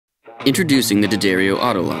Introducing the D'Addario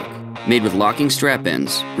Auto Lock, made with locking strap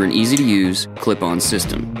ends for an easy-to-use, clip-on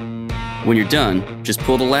system. When you're done, just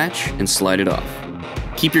pull the latch and slide it off.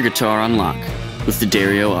 Keep your guitar on lock with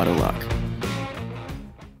D'Addario Auto Lock.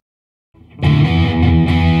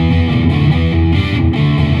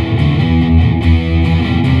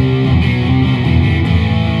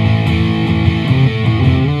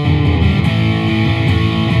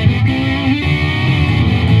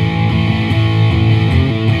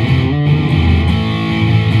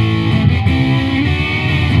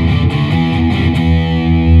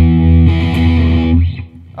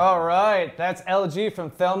 That's LG from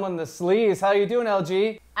Thelma and the Sleaze. How you doing,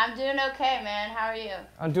 LG? I'm doing okay, man. How are you?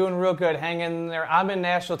 I'm doing real good. Hanging in there. I'm in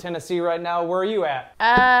Nashville, Tennessee right now. Where are you at?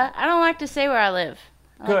 I don't like to say where I live.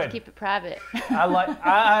 I Good. like to keep it private.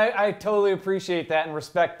 I totally appreciate that and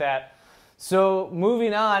respect that. So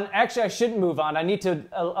moving on. Actually, I shouldn't move on. I need to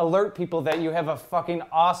alert people that you have a fucking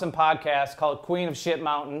awesome podcast called Queen of Shit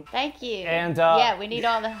Mountain. Thank you. And yeah, we need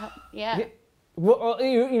all the help. Yeah. Well,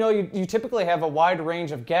 you typically have a wide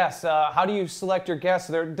range of guests. How do you select your guests?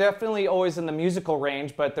 They're definitely always in the musical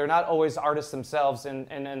range, but they're not always artists themselves in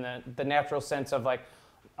the natural sense of like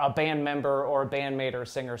a band member or a bandmate or a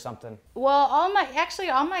singer or something. Well, all my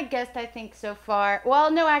guests I think so far. Well,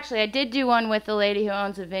 no, actually, I did do one with a lady who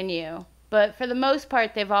owns a venue, but for the most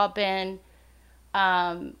part, they've all been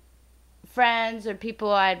friends or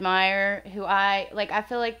people I admire who I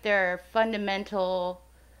feel like they're fundamental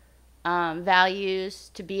values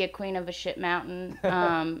to be a queen of a shit mountain.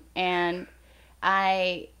 And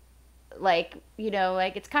I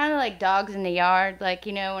it's kind of like dogs in the yard. Like,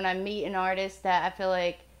 when I meet an artist that I feel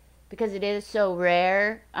like, because it is so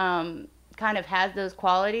rare, kind of has those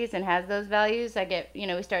qualities and has those values, I get,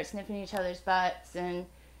 we start sniffing each other's butts, and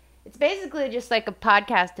it's basically just like a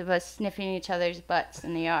podcast of us sniffing each other's butts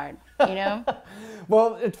in the yard,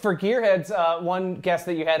 Well, for Gearheads, one guest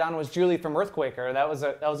that you had on was Julie from Earthquaker. That was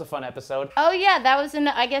a fun episode. Oh yeah, that was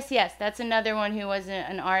I guess yes, that's another one who wasn't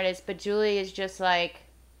an artist, but Julie is just like,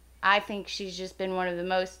 I think she's just been one of the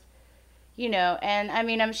most, and I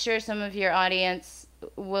mean, I'm sure some of your audience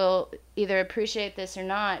will either appreciate this or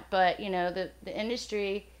not, but the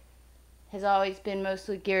industry has always been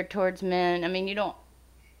mostly geared towards men. I mean, you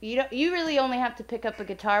really only have to pick up a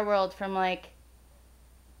guitar world from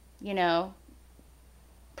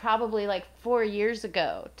probably like 4 years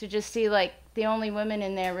ago to just see like the only women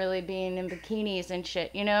in there really being in bikinis and shit,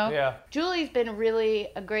 Yeah. Julie's been really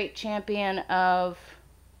a great champion of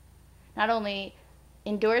not only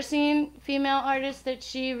endorsing female artists that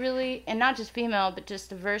she really, and not just female, but just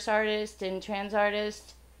diverse artists and trans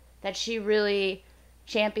artists that she really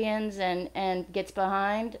champions and gets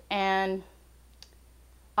behind, and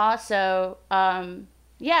also,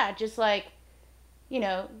 just like,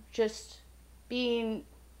 just being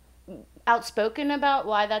outspoken about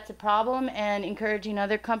why that's a problem and encouraging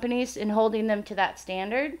other companies and holding them to that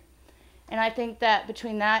standard. And I think that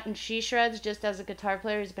between that and She Shreds, just as a guitar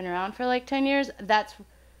player who's been around for like 10 years,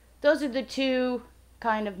 those are the two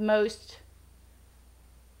kind of most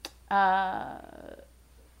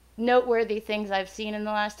noteworthy things I've seen in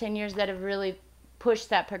the last 10 years that have really pushed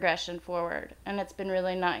that progression forward, and it's been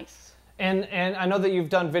really nice. And I know that you've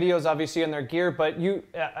done videos, obviously, in their gear, but you,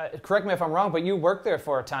 correct me if I'm wrong, but you worked there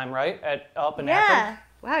for a time, right? Up in Akron? Yeah.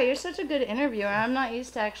 Wow, you're such a good interviewer. I'm not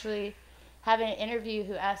used to actually having an interview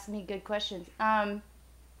who asks me good questions.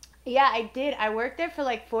 Yeah, I did. I worked there for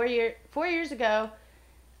like 4 years ago.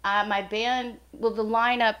 My band, the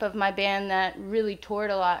lineup of my band that really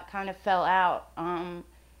toured a lot kind of fell out.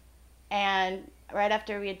 And right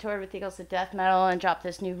after we had toured with Eagles of Death Metal and dropped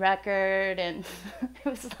this new record, and it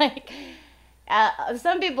was like,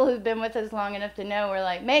 some people who've been with us long enough to know were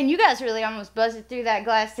like, man, you guys really almost busted through that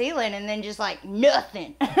glass ceiling and then just like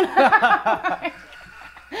nothing.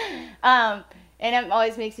 And it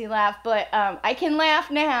always makes me laugh, but I can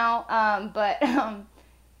laugh now.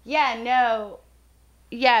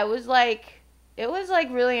 It was like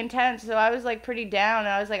really intense, so I was like pretty down, and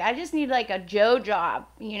I was like, I just need like a Joe job,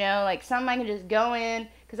 like something I can just go in,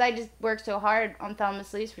 because I just worked so hard on Thelma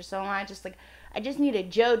Sleaze for so long. I just need a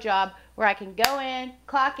Joe job where I can go in,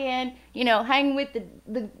 clock in, hang with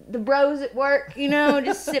the bros at work,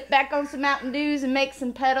 just sit back on some Mountain Dews and make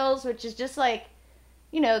some pedals, which is just like,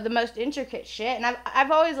 the most intricate shit. And I've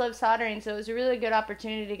always loved soldering, so it was a really good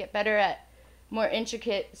opportunity to get better at more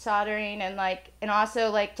intricate soldering, and also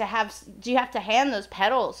like you have to hand those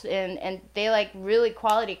pedals, and they like really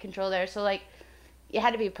quality control there, so like it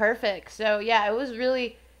had to be perfect. So yeah, it was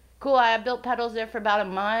really cool. I built pedals there for about a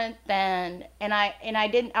month, and I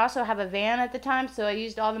didn't also have a van at the time, so I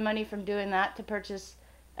used all the money from doing that to purchase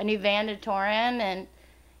a new van to tour in, and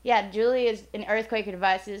yeah, Julie is in Earthquaker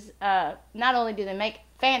Devices. Not only do they make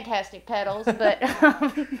fantastic pedals, but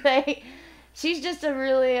she's just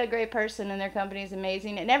a great person, and their company is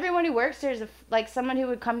amazing. And everyone who works there is like someone who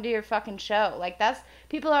would come to your fucking show. Like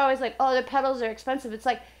people are always like, oh, the pedals are expensive. It's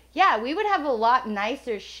like, yeah, we would have a lot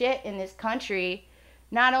nicer shit in this country,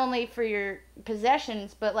 not only for your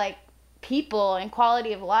possessions, but like people and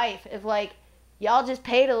quality of life. If like y'all just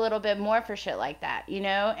paid a little bit more for shit like that, you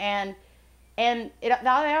know, and they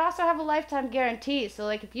also have a lifetime guarantee. So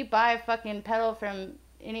like if you buy a fucking pedal from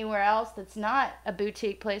anywhere else that's not a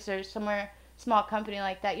boutique place or somewhere small company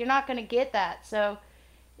like that, you're not gonna get that. So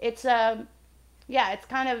it's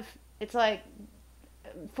it's like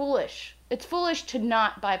foolish. It's foolish to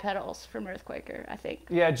not buy pedals from Earthquaker, I think.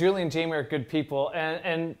 Yeah, Julie and Jamie are good people.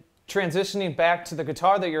 And transitioning back to the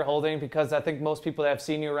guitar that you're holding, because I think most people that have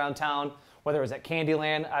seen you around town, whether it was at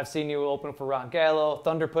Candyland, I've seen you open for Ron Gallo,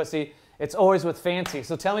 Thunder Pussy, it's always with Fancy.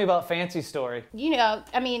 So tell me about Fancy's story. You know,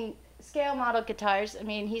 I mean, scale model guitars, I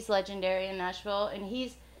mean, he's legendary in Nashville, and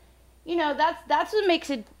he's, you know, that's what makes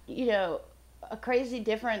it, you know, a crazy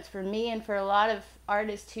difference for me and for a lot of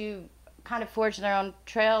artists who kind of forge their own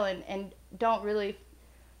trail and don't really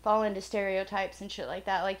fall into stereotypes and shit like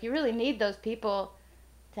that. Like, you really need those people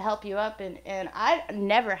to help you up, and I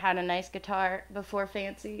never had a nice guitar before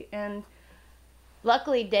Fancy, and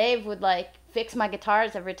luckily Dave would like fix my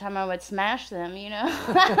guitars every time I would smash them, you know.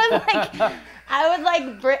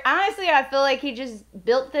 Honestly, I feel like he just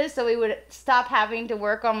built this so we would stop having to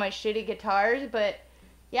work on my shitty guitars. But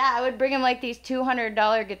yeah, I would bring him like these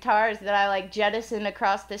 $200 guitars that I like jettisoned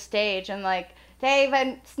across the stage, and like, Dave,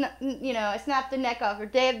 I snapped the neck off, or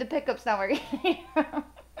Dave, the pickup's not working.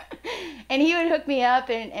 And he would hook me up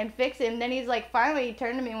and fix it. And then he's like, finally he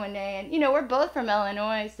turned to me one day, and you know, we're both from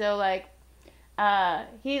Illinois, so like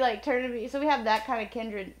he like turned to me, so we have that kind of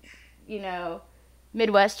kindred, you know,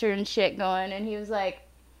 Midwestern shit going. And he's like,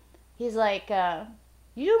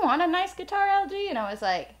 you want a nice guitar, LG? And I was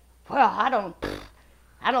like, well, I don't,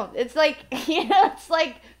 it's like, you know, it's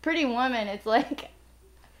like Pretty Woman. It's like,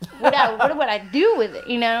 what would I do with it,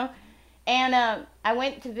 you know? And I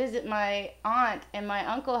went to visit my aunt, and my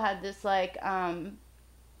uncle had this like,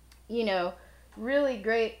 you know, really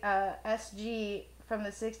great SG from the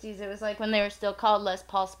 60s. It was like when they were still called Les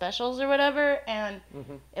Paul Specials or whatever, and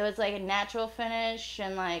it was like a natural finish,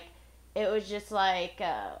 and like it was just like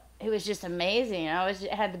it was just amazing.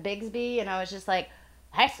 It had the Bigsby, and I was just like,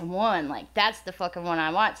 that's the one, like that's the fucking one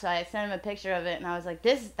I want. So I sent him a picture of it, and I was like,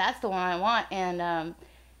 that's the one I want. And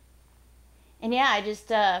yeah, I just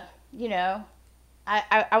you know,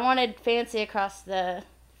 I wanted Fancy across the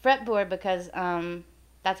fretboard because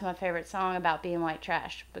that's my favorite song about being white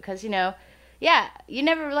trash. Because, you know, yeah, you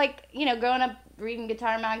never, like, you know, growing up reading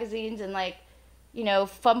guitar magazines and, like, you know,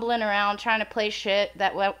 fumbling around trying to play shit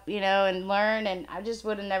that, you know, and learn. And I just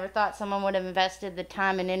would have never thought someone would have invested the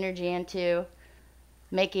time and energy into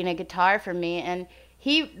making a guitar for me. And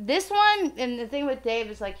this one, and the thing with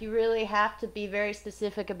Dave is, like, you really have to be very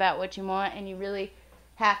specific about what you want, and you really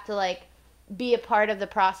have to, like, be a part of the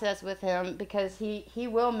process with him, because he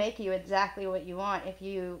will make you exactly what you want if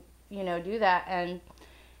you know, do that. And,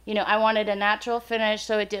 you know, I wanted a natural finish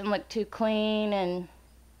so it didn't look too clean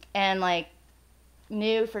and like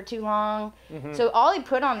new for too long. So all he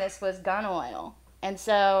put on this was gun oil, and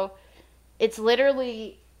so it's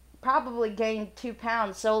literally probably gained 2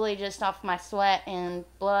 pounds solely just off my sweat and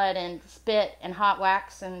blood and spit and hot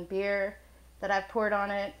wax and beer that I've poured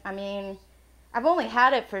on it. I mean, I've only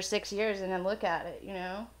had it for 6 years, and then look at it, you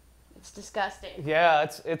know? It's disgusting. Yeah,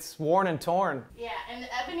 it's worn and torn. Yeah, and the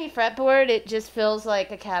ebony fretboard, it just feels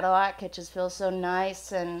like a Cadillac. It just feels so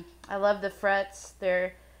nice, and I love the frets.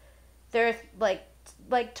 They're like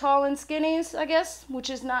tall and skinnies, I guess, which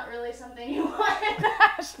is not really something you want in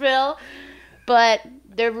Nashville, but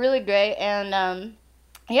they're really great. And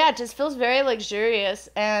yeah, it just feels very luxurious.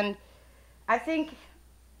 And I think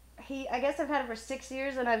I guess I've had it for 6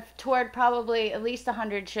 years, and I've toured probably at least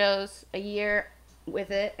 100 shows a year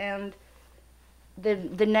with it, and the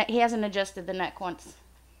neck, he hasn't adjusted the neck once.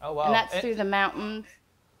 Oh, wow. And that's through the mountains.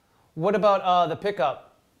 What about the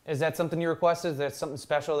pickup? Is that something you requested? Is there something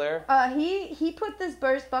special there? He put this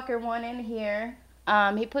Burstbucker one in here.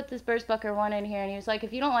 And he was like,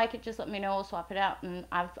 if you don't like it, just let me know, we'll swap it out. And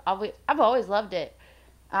I've always loved it.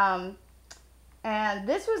 And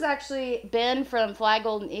this was actually Ben from Fly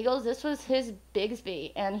Golden Eagles. This was his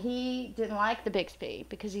Bigsby, and he didn't like the Bigsby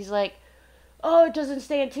because he's like, oh, it doesn't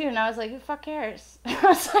stay in tune. And I was like, who the fuck cares? I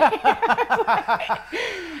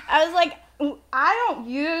was like, I don't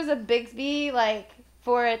use a Bigsby like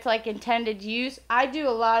for its like intended use. I do a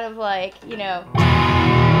lot of like, you know,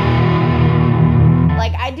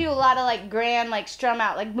 like I do a lot of like grand like strum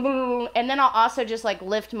out like and then I'll also just like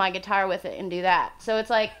lift my guitar with it and do that. So it's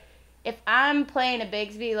like if I'm playing a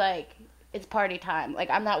Bigsby, like it's party time. Like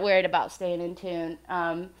I'm not worried about staying in tune.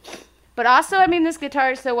 But also, I mean, this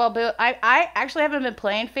guitar is so well built. I actually haven't been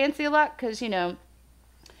playing fancy a lot because, you know,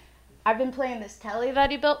 I've been playing this Telly that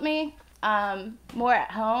he built me more at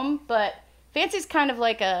home. But Fancy's kind of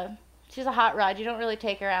like she's a hot rod. You don't really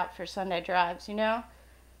take her out for Sunday drives, you know?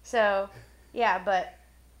 So, yeah, but,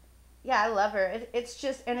 yeah, I love her. It's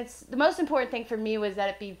just, and it's, the most important thing for me was that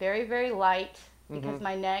it be very, very light because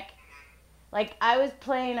my neck, like, I was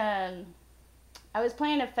playing a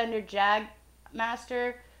Fender Jag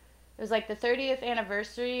Master. It was like the 30th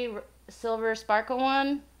anniversary silver sparkle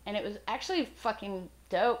one, and it was actually fucking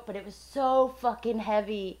dope, but it was so fucking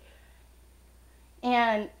heavy.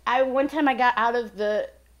 And one time I got out of the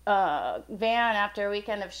van after a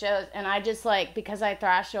weekend of shows, and I just like, because I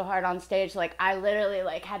thrashed so hard on stage, like I literally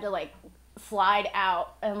like had to like slide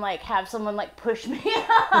out and like have someone like push me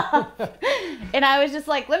up. And I was just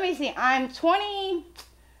like, let me see, I'm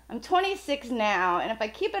 26 now, and if I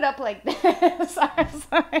keep it up like this, I was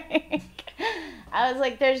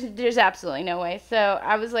like, there's absolutely no way. So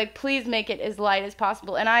I was like, please make it as light as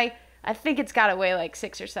possible. And I think it's got to weigh like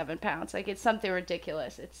 6 or 7 pounds. Like it's something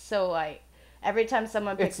ridiculous. It's so light. Every time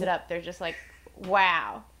someone picks it up, they're just like,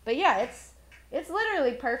 wow. But yeah, it's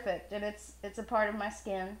literally perfect, and it's a part of my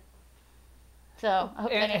skin. So I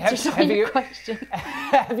hope that answers your question.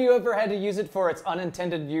 Have you ever had to use it for its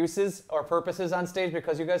unintended uses or purposes on stage?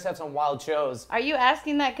 Because you guys have some wild shows. Are you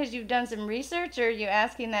asking that because you've done some research, or are you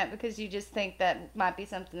asking that because you just think that might be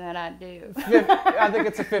something that I do? I think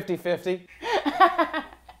it's a 50-50.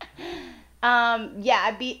 Yeah,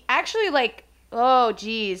 I'd be actually like, oh,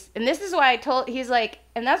 geez. And this is why he's like,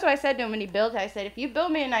 and that's what I said to him when he built it. I said, if you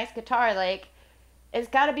build me a nice guitar, like, it's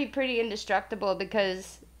got to be pretty indestructible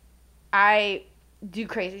because I do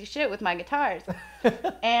crazy shit with my guitars.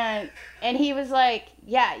 and he was like,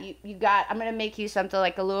 yeah, I'm going to make you something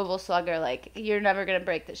like a Louisville Slugger. Like, you're never going to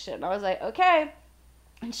break this shit. And I was like, okay.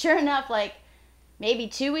 And sure enough, like, maybe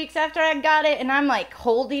 2 weeks after I got it, and I'm like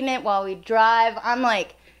holding it while we drive, I'm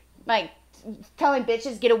like telling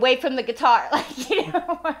bitches, get away from the guitar. Like, you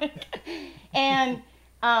know, like, and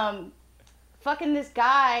fucking this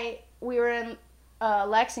guy, we were in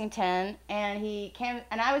Lexington, and he came,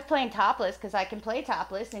 and I was playing topless because I can play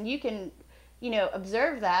topless, and you can, you know,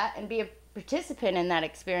 observe that and be a participant in that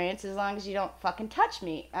experience as long as you don't fucking touch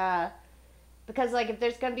me. Because, like, if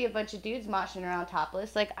there's gonna be a bunch of dudes moshing around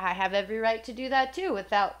topless, like, I have every right to do that too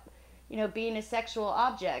without, you know, being a sexual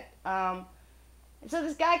object. And so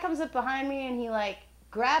this guy comes up behind me, and he, like,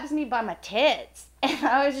 grabs me by my tits, and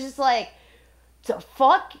I was just like, the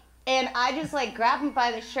fuck? And I just, like, grabbed him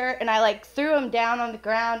by the shirt, and I, like, threw him down on the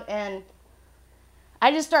ground, and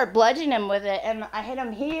I just started bludgeoning him with it, and I hit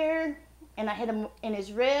him here, and I hit him in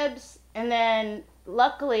his ribs, and then,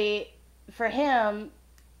 luckily for him,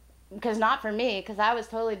 because not for me, because I was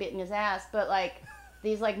totally beating his ass, but, like,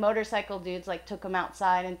 these, like, motorcycle dudes, like, took him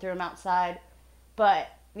outside and threw him outside. But,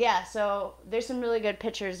 yeah, so there's some really good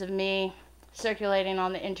pictures of me circulating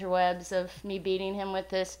on the interwebs of me beating him with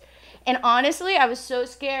this. And honestly, I was so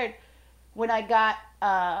scared when I got,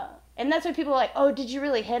 and that's when people were like, oh, did you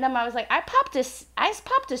really hit him? I was like, I popped a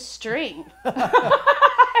string.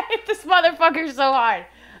 I hit this motherfucker so hard.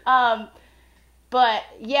 But,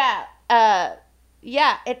 yeah,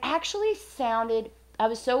 yeah, it actually sounded, I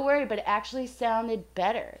was so worried, but it actually sounded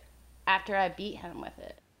better after I beat him with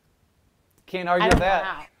it. Can't argue with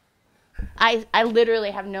that. I literally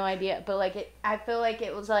have no idea, but like I feel like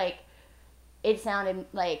it was like, it sounded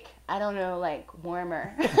like, I don't know, like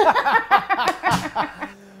warmer.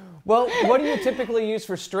 Well, what do you typically use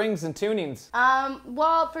for strings and tunings?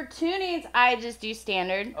 Well, for tunings, I just do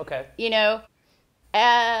standard. Okay. You know,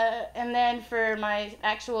 and then for my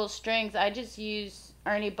actual strings, I just use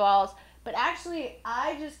Ernie balls. But actually,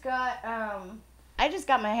 I just got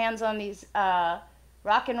my hands on these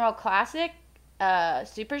Rock and Roll Classic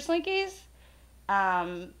Super Slinkies,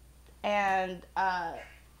 and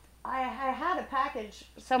I had a package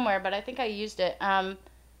somewhere, but I think I used it.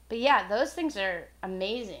 But yeah, those things are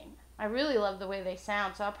amazing. I really love the way they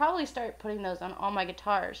sound, so I'll probably start putting those on all my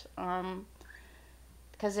guitars,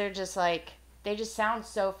 because they're just like, they just sound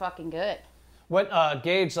so fucking good. What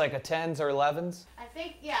gauge, like a 10s or 11s? I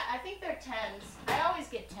think they're 10s. I always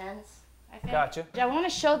get 10s. I think. Gotcha. I want to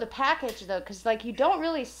show the package though, because like you don't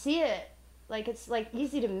really see it. Like it's like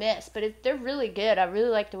easy to miss, but they're really good. I really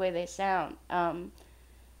like the way they sound. And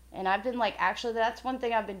I've been like, actually, that's one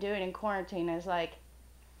thing I've been doing in quarantine is like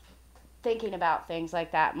thinking about things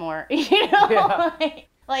like that more. You know, Yeah.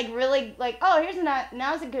 like really like, oh,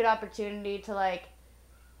 now's a good opportunity to like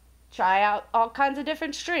try out all kinds of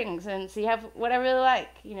different strings and see what I really like,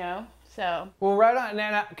 you know. So. Well, right on.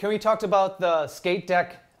 Nana, can we talk about the skate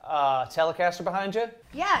deck Telecaster behind you?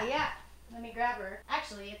 Yeah. Let me grab her.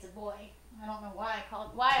 Actually, it's a boy. I don't know why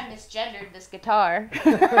I misgendered this guitar.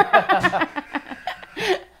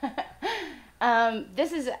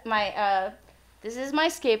 This is my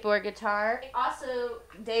skateboard guitar. Also,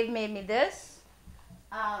 Dave made me this.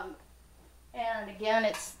 And again,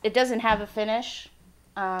 it doesn't have a finish,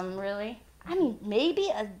 really. I mean,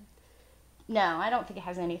 no, I don't think it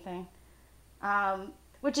has anything.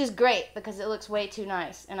 Which is great because it looks way too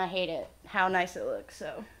nice, and I hate it, how nice it looks,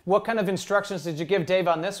 so. What kind of instructions did you give Dave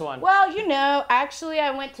on this one? Well, you know, actually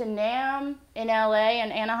I went to NAMM in LA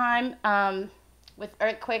and Anaheim with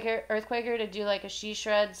Earthquaker to do like a She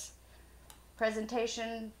Shreds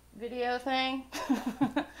presentation video thing.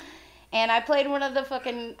 And I played one of those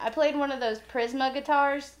Prisma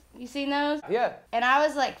guitars. You seen those? Yeah. And I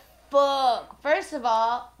was like, fuck. First of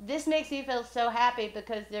all, this makes me feel so happy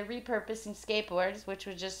because they're repurposing skateboards, which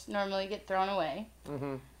would just normally get thrown away.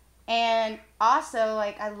 Mm-hmm. And also,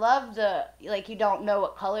 like, I love you don't know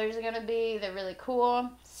what colors are going to be. They're really cool.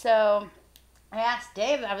 So I asked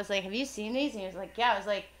Dave, I was like, have you seen these? And he was like, yeah. I was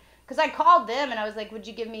like, because I called them and I was like, would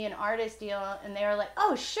you give me an artist deal? And they were like,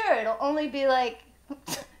 oh, sure. It'll only be like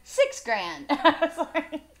 $6,000. I was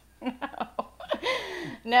like, no.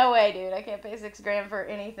 No way, dude. I can't pay $6,000 for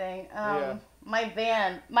anything. Yeah. My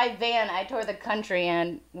van, I toured the country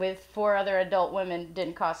in with 4 other adult women,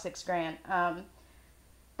 didn't cost $6,000.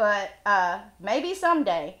 But maybe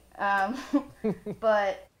someday.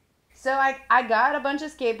 But so I got a bunch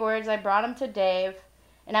of skateboards. I brought them to Dave,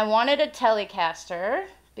 and I wanted a Telecaster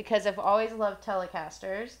because I've always loved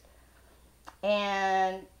Telecasters.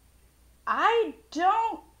 And I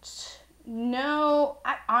don't know.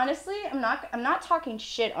 Honestly, I'm not talking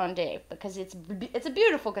shit on Dave because it's a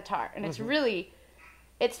beautiful guitar and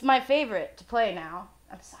it's my favorite to play now.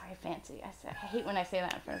 I'm sorry, Fancy. I hate when I say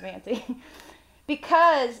that in front of Fancy.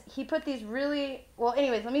 Because he put these well,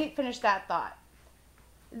 anyways, let me finish that thought.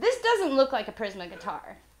 This doesn't look like a Prisma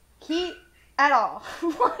guitar. At all.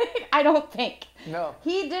 I don't think. No.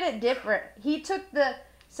 He did it different. He took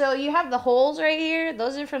so you have the holes right here.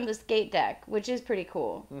 Those are from the skate deck, which is pretty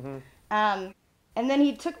cool. Mm-hmm. And then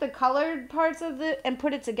he took the colored parts of and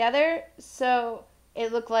put it together, so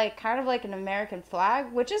it looked like kind of like an American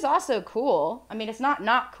flag, which is also cool. I mean, it's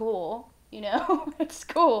not cool, you know. It's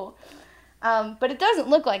cool. But it doesn't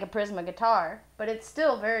look like a Prisma guitar, but it's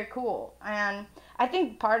still very cool. And I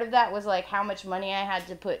think part of that was like how much money I had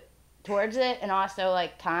to put towards it, and also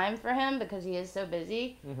like time for him because he is so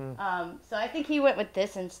busy. Mm-hmm. So I think he went with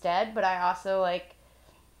this instead, but I also like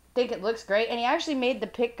think it looks great, and he actually made the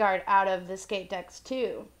pick guard out of the skate decks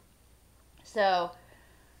too. So,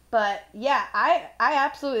 but yeah, I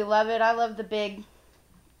absolutely love it. I love the big,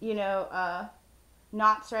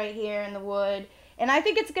 knots right here in the wood, and I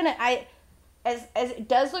think it's gonna. As it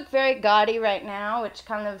does look very gaudy right now, which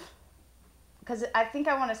kind of, because I think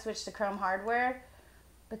I want to switch to chrome hardware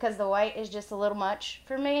because the white is just a little much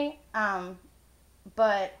for me.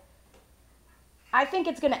 But I think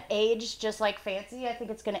it's going to age just like Fancy. I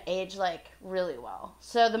think it's going to age like really well.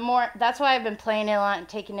 So that's why I've been playing it a lot and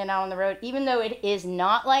taking it out on the road. Even though it is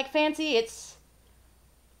not like Fancy, it's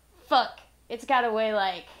got to weigh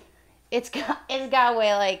like,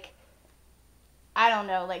 I don't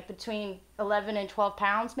know, like between 11 and 12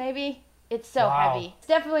 pounds maybe. It's so heavy. It's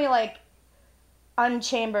definitely like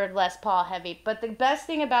unchambered Les Paul heavy. But the best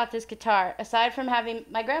thing about this guitar, aside from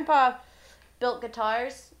my grandpa built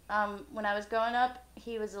guitars when I was growing up.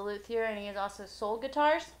 He was a luthier and he has also sold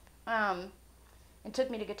guitars and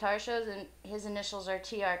took me to guitar shows, and his initials are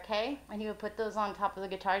TRK, and he would put those on top of the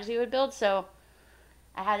guitars he would build. So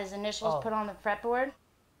I had his initials put on the fretboard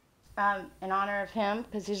in honor of him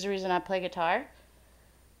because he's the reason I play guitar.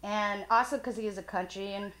 And also because he is a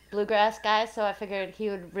country and bluegrass guy, so I figured he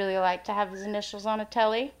would really like to have his initials on a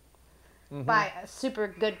telly by a super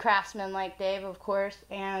good craftsman like Dave, of course.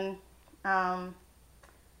 And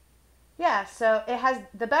yeah, so it has,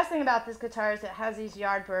 the best thing about this guitar is it has these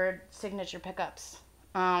Yardbird signature pickups.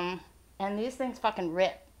 And these things fucking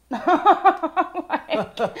rip. Like,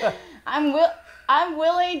 I'm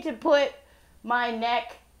willing to put my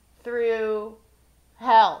neck through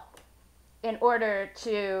hell in order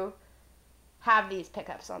to have these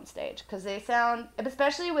pickups on stage, because they sound,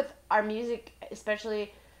 especially with our music,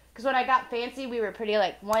 especially because when I got Fancy, we were pretty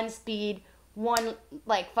like one speed, one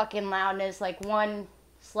like fucking loudness, like one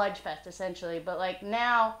sludge fest essentially. But like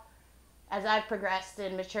now, as I've progressed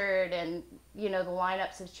and matured and, you know, the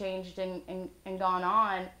lineups have changed and gone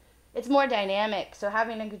on, it's more dynamic. So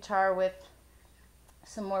having a guitar with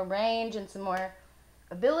some more range and some more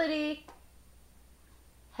ability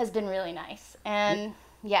has been really nice. And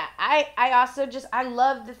yeah, I also just,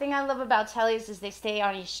 the thing I love about tellies is they stay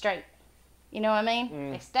on you straight. You know what I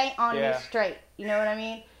mean? They stay on you straight. You know what I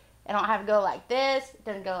mean? It don't have to go like this. It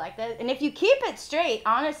doesn't go like this. And if you keep it straight,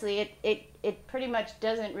 honestly, it pretty much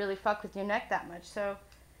doesn't really fuck with your neck that much. So,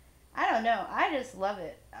 I don't know. I just love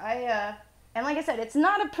it. And like I said, it's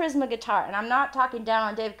not a Prisma guitar. And I'm not talking down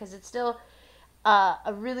on Dave because it's still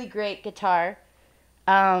a really great guitar.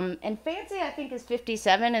 And Fancy, I think, is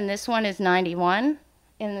 57, and this one is 91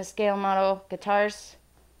 in the scale model guitars.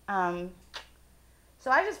 So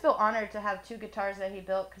I just feel honored to have 2 guitars that he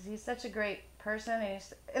built because he's such a great person.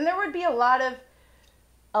 And there would be a lot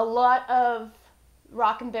of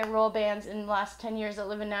rock and roll bands in the last 10 years that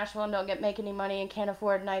live in Nashville and don't make any money and can't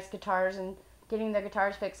afford nice guitars and getting their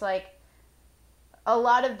guitars fixed. Like, a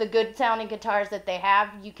lot of the good sounding guitars that they have,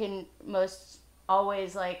 you can most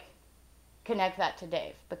always, like, connect that to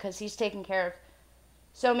Dave because he's taken care of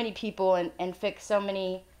so many people and fixed so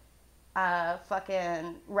many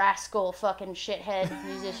fucking rascal fucking shithead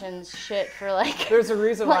musicians shit for, like, there's a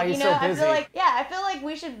reason why he's so busy. I feel like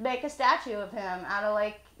we should make a statue of him out of,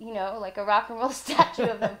 like, you know, like a rock and roll statue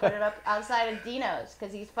of him, put it up outside of Dino's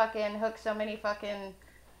because he's fucking hooked so many fucking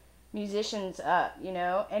musicians up, you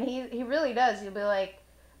know. And he really does. He'll be like,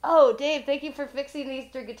 oh, Dave, thank you for fixing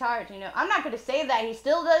these 3 guitars, you know. I'm not going to say that he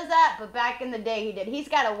still does that, but back in the day he did. He's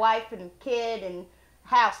got a wife and kid and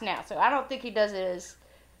house now, so I don't think he does it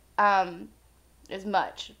as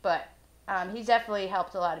much, but he's definitely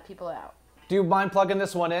helped a lot of people out. Do you mind plugging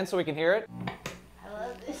this one in so we can hear it? I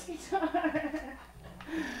love this guitar.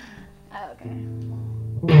 Okay.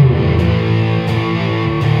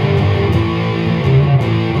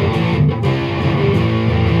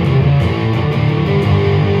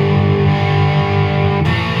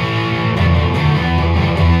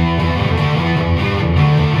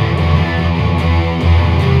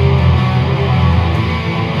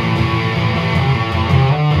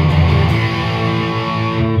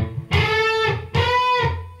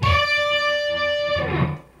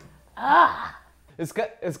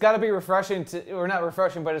 It's got to be refreshing or not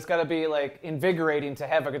refreshing, but it's got to be, like, invigorating to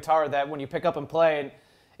have a guitar that when you pick up and play,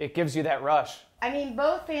 it gives you that rush. I mean,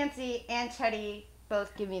 both Fancy and Teddy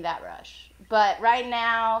both give me that rush. But right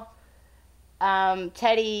now,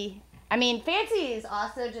 Teddy, I mean, Fancy is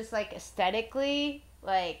also just, like, aesthetically,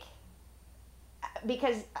 like,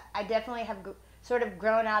 because I definitely have sort of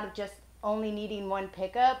grown out of just only needing one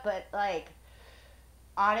pickup, but, like,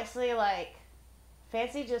 honestly, like,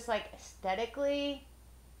 Fancy just, like, aesthetically,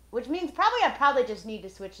 which means I probably just need to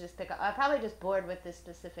switch this pickup. I'm probably just bored with this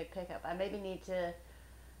specific pickup. I maybe need to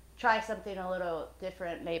try something a little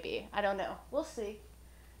different, maybe. I don't know. We'll see.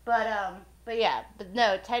 But yeah, but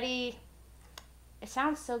no, Teddy, it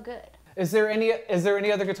sounds so good. Is there any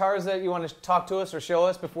other guitars that you want to talk to us or show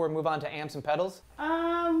us before we move on to amps and pedals?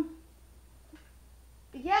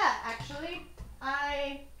 Yeah, actually,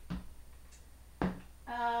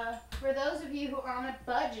 for those of you who are on a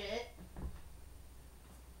budget,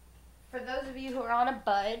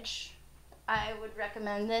 I would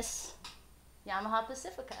recommend this Yamaha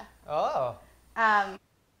Pacifica. Oh.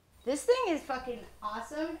 This thing is fucking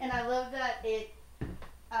awesome, and I love that it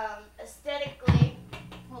aesthetically.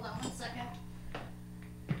 Hold on one second.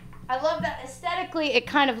 I love that aesthetically it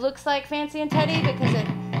kind of looks like Fancy and Teddy because it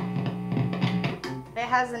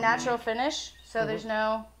has a natural finish, so there's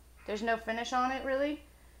no finish on it really.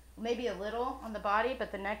 Maybe a little on the body,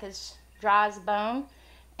 but the neck is dry as a bone.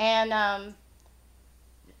 And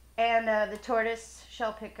the tortoise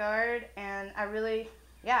shell pickguard, and I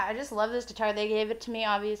just love this guitar. They gave it to me,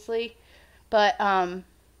 obviously, but I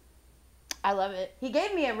love it. He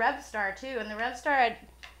gave me a Revstar too, and the Revstar,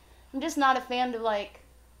 I'm just not a fan of, like,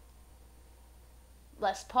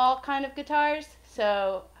 Les Paul kind of guitars,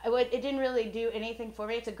 so it didn't really do anything for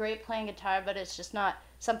me. It's a great playing guitar, but it's just not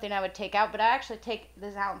something I would take out. But I actually take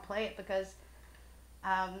this out and play it because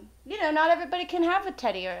not everybody can have a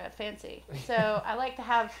Teddy or a Fancy. So I like to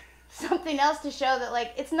have something else to show that,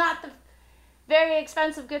 like, it's not the very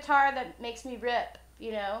expensive guitar that makes me rip,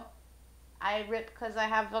 you know. I rip because I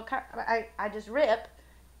have I just rip,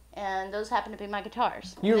 and those happen to be my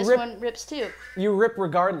guitars. This one rips too. You rip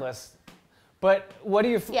regardless. But what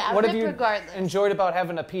have you regardless. enjoyed about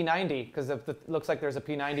having a P90? Because it looks like there's a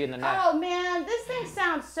P90 in the neck. Oh man, this thing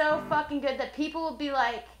sounds so fucking good that people will be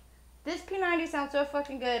like, this P90 sounds so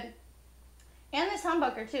fucking good. And this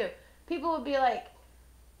humbucker too. People will be like,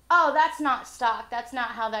 oh, that's not stock. That's not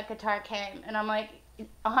how that guitar came. And I'm like,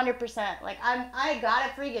 100%. Like, I got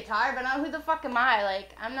a free guitar, but who the fuck am I? Like,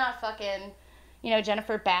 I'm not fucking,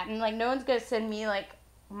 Jennifer Batten. Like, no one's gonna send me, like,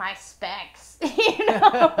 my specs,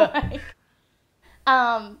 like,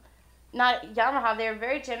 not Yamaha. They're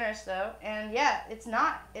very generous, though. And, yeah, it's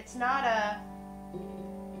not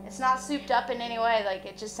souped up in any way. Like,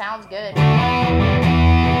 it just sounds good.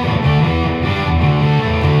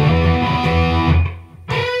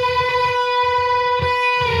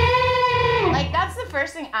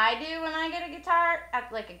 First thing I do when I get a guitar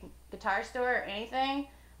at like a guitar store or anything,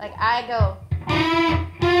 like I go,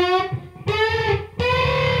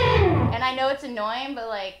 and I know it's annoying, but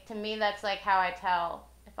like to me that's like how I tell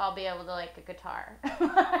if I'll be able to like a guitar.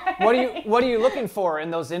 What are you looking for in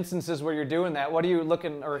those instances where you're doing that? What are you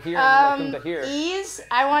looking or looking to hear? Ease.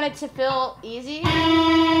 I want it to feel easy.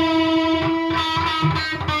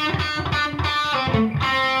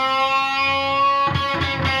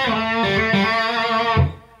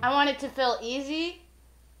 I want it to feel easy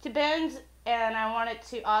to bend, and I want it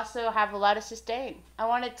to also have a lot of sustain. I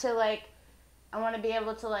want to be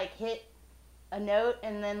able to like hit a note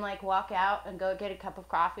and then like walk out and go get a cup of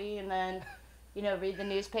coffee and then, read the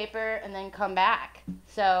newspaper and then come back.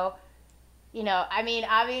 So, I mean,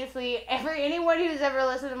 obviously anyone who's ever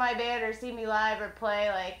listened to my band or seen me live or play,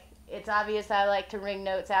 like, it's obvious I like to ring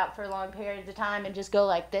notes out for long periods of time and just go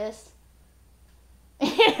like this.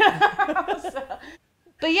 So,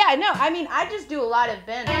 but yeah, no, I mean, I just do a lot of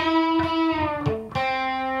bends.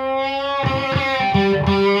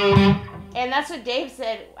 And that's what Dave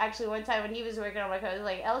said, actually, one time when he was working on my code. He was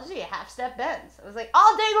like, LG, half-step bends. I was like,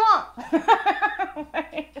 all day long.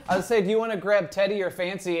 I would say, do you want to grab Teddy or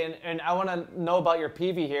Fancy? And I want to know about your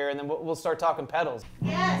PV here, and then we'll start talking pedals.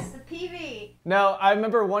 Yes, the PV. No, I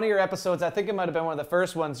remember one of your episodes, I think it might have been one of the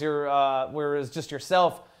first ones, where it was just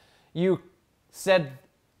yourself. You said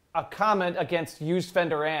a comment against used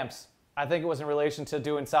Fender amps. I think it was in relation to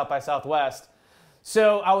doing South by Southwest.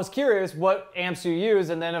 So I was curious what amps you use,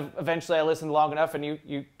 and then eventually I listened long enough and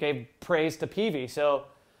you gave praise to PV. So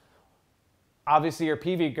obviously you're a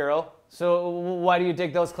PV girl. So why do you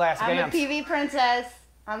dig those classic amps? I'm a PV princess.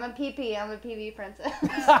 I'm a PV princess.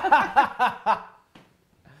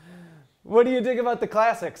 What do you dig about the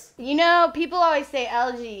classics? People always say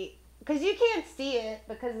LG, because you can't see it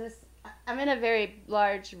because I'm in a very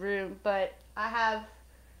large room, but I have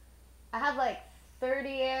like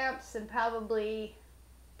 30 amps and probably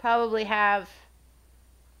have,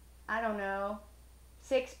 I don't know,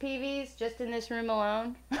 6 PVs just in this room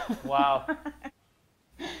alone. Wow.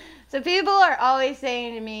 So people are always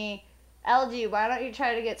saying to me, LG, why don't you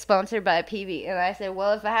try to get sponsored by a PV? And I said,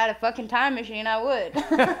 well, if I had a fucking time machine, I would.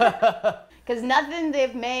 Because nothing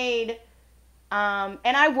they've made, and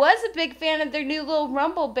I was a big fan of their new little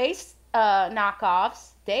Rumble bass knockoffs.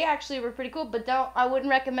 They actually were pretty cool, but I wouldn't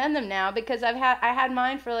recommend them now because I had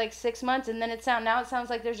mine for like 6 months, and then it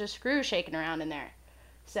sounds like there's a screw shaking around in there.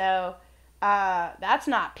 So that's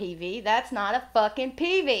not PV. That's not a fucking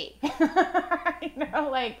PV.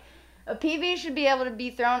 Like a PV should be able to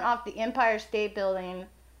be thrown off the Empire State Building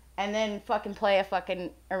and then fucking play a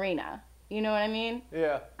fucking arena. You know what I mean?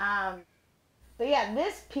 Yeah. But yeah,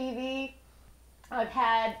 this PV, I've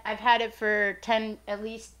had it for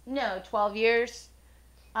 12 years.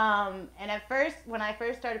 And at first, when I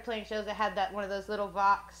first started playing shows, I had one of those little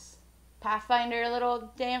Vox Pathfinder little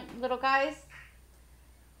guys.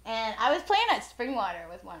 And I was playing at Springwater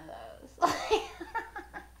with one of those.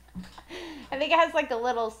 I think it has like a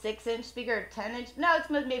little 6-inch speaker, or 10-inch. No, it's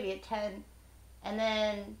maybe a 10. And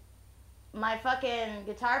then my fucking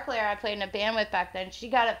guitar player I played in a band with back then, she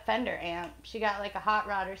got a Fender amp. She got like a Hot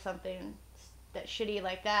Rod or something that shitty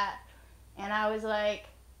like that. And I was like,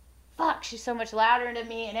 fuck, she's so much louder than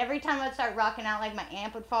me. And every time I'd start rocking out, like my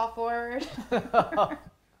amp would fall forward.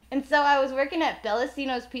 And so I was working at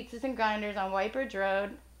Bellacino's Pizzas and Grinders on White Bridge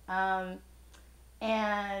Road. And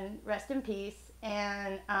rest in peace.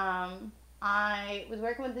 And I was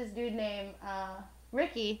working with this dude named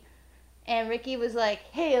Ricky. And Ricky was like,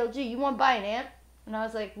 hey, LG, you want to buy an amp? And I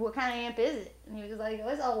was like, what kind of amp is it? And he was like, oh,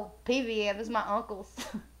 it's an old PV amp. It's my uncle's.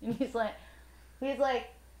 And he's like,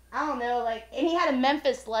 I don't know, like, and he had a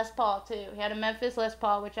Memphis Les Paul, too. He had a Memphis Les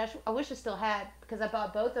Paul, which I wish I still had, because I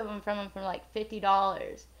bought both of them from him for, like,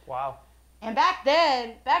 $50. Wow. And back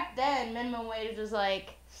then, minimum wage was,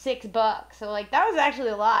 like, $6. So, like, that was actually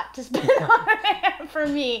a lot to spend on an amp for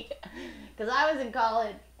me, because I was in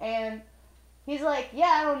college. And he's like,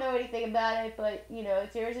 yeah, I don't know anything about it, but,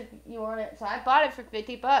 it's yours if you want it. So I bought it for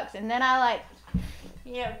 $50. And then I, like,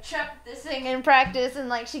 chucked this thing in practice, and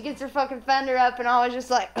like she gets her fucking Fender up, and I was just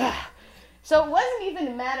like, ugh. So it wasn't even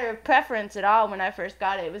a matter of preference at all when I first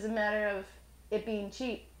got it. It was a matter of it being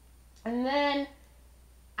cheap. And then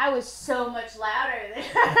I was so much louder than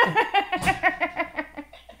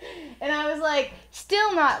and I was like,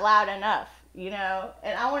 still not loud enough, you know?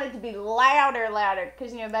 And I wanted to be louder,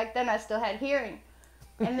 because, you know, back then I still had hearing.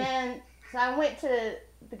 And then, so I went to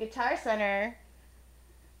the Guitar Center,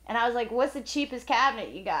 and I was like, what's the cheapest cabinet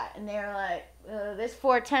you got? And they were like, this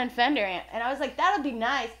 410 Fender amp. And I was like, that'll be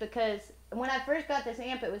nice, because when I first got this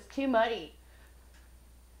amp, it was too muddy.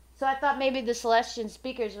 So I thought maybe the Celestion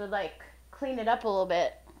speakers would, like, clean it up a little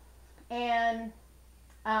bit. And,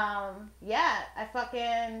 yeah, I plugged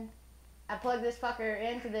this fucker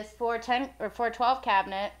into this 410 or 412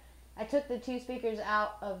 cabinet. I took the 2 speakers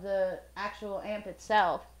out of the actual amp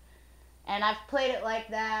itself. And I've played it like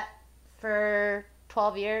that for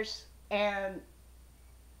 12 years. And,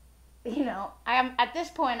 you know, at this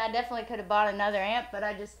point, I definitely could have bought another amp, but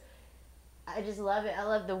I just love it. I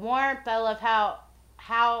love the warmth. I love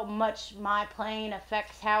how much my playing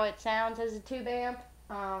affects how it sounds as a tube amp.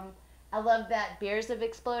 I love that beers have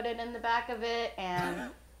exploded in the back of it,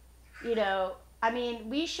 and, you know, I mean,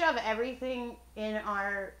 we shove everything in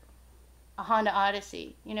a Honda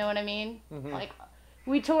Odyssey, you know what I mean? Mm-hmm. Like,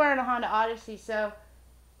 we tour in a Honda Odyssey, so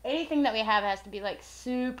anything that we have has to be, like,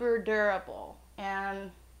 super durable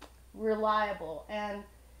and reliable, and,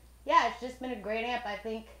 yeah, it's just been a great amp. I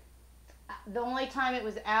think the only time it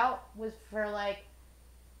was out was for, like,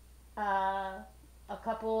 a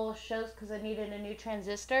couple shows because I needed a new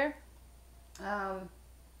transistor.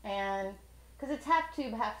 And because it's half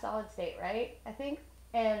tube, half solid state, right? I think.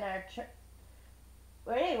 And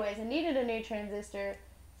but anyways, I needed a new transistor.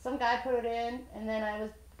 Some guy put it in, and then I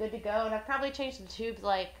was good to go. And I've probably changed the tubes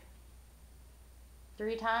like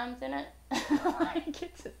 3 times in it. Like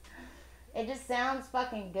it just sounds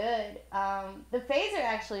fucking good. The phaser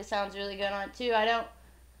actually sounds really good on it too. I don't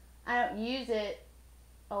use it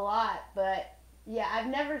a lot, but yeah, I've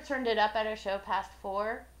never turned it up at a show past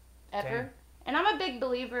 4 ever. Damn. And I'm a big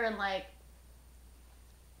believer in, like,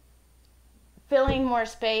 filling more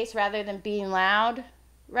space rather than being loud,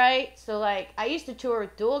 right? So, like, I used to tour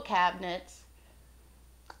with dual cabinets,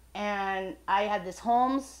 and I had this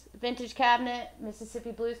Holmes vintage cabinet,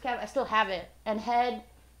 Mississippi Blues cabinet. I still have it, and head,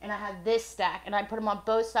 and I had this stack, and I put them on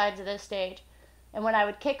both sides of the stage. And when I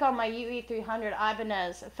would kick on my UE300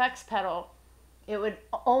 Ibanez effects pedal, it would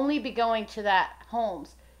only be going to that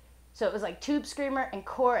Holmes. So it was like tube screamer and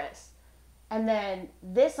chorus. And then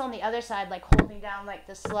this on the other side, like holding down like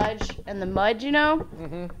the sludge and the mud, you know?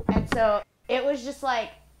 Mm-hmm. And so it was just like,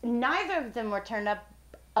 neither of them were turned up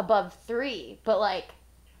above 3. But like,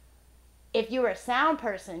 if you were a sound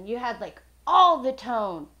person, you had like all the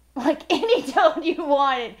tone, like any tone you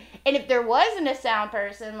wanted. And if there wasn't a sound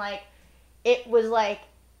person, like it was like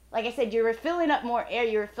I said, you were filling up more air,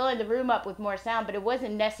 you were filling the room up with more sound, but it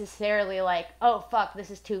wasn't necessarily like, oh fuck,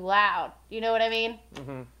 this is too loud. You know what I mean?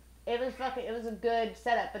 Mm-hmm. It was a good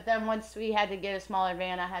setup, but then once we had to get a smaller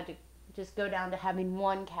van, I had to just go down to having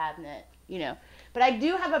 1 cabinet, you know. But I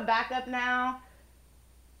do have a backup now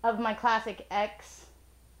of my Classic X,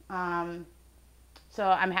 so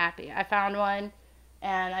I'm happy. I found one,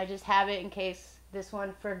 and I just have it in case this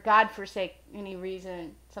one, for God forsake any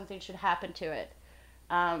reason, something should happen to it.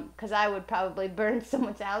 Because I would probably burn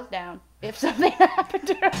someone's house down if something happened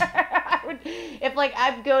to her. If like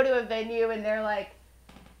I'd go to a venue and they're like,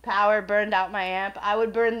 power burned out my amp, I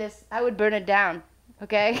would burn it down,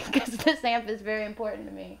 okay? Because this amp is very important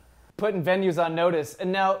to me. Putting venues on notice.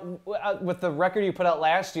 And now, with the record you put out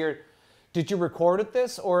last year, did you record with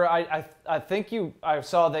this? Or I think I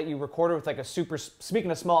saw that you recorded with like a super, speaking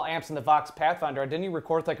of small amps in the Vox Pathfinder, didn't you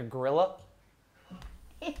record with like a Gorilla?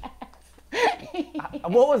 Yes.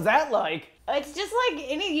 What was that like? It's just like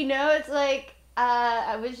any, you know, it's like,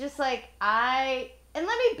 I was just like, and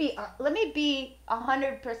let me be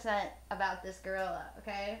 100% about this Gorilla,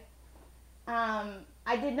 okay?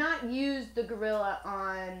 I did not use the Gorilla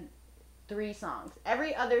on 3 songs.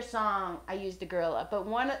 Every other song I used a Gorilla, but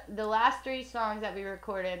the last 3 songs that we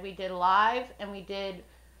recorded, we did live, and we did,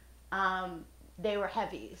 they were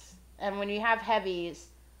heavies. And when you have heavies,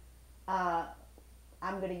 I'm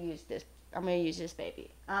gonna use this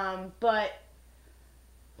baby. But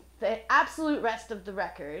the absolute rest of the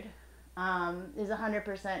record is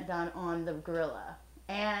 100% done on the Gorilla.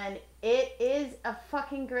 And it is a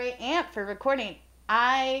fucking great amp for recording.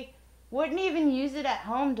 I wouldn't even use it at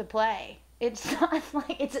home to play. It's not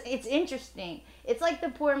like, it's interesting. It's like the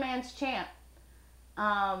poor man's champ.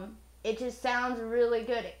 It just sounds really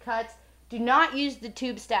good. It cuts. Do not use the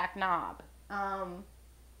tube stack knob.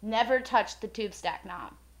 Never touch the tube stack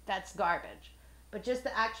knob. That's garbage. But just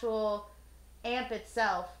the actual amp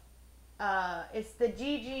itself, it's the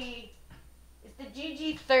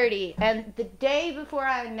GG30, and the day before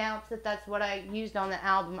I announced that that's what I used on the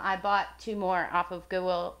album, I bought 2 more off of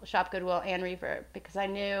Goodwill, Shop Goodwill and Reverb, because I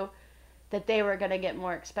knew that they were going to get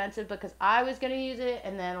more expensive because I was going to use it,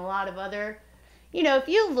 and then a lot of other, you know, if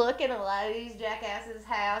you look at a lot of these jackasses'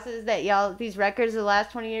 houses that these records of the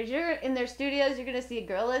last 20 years, you're in their studios, you're going to see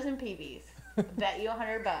gorillas and PBs. Bet you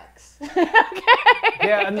 $100. Okay.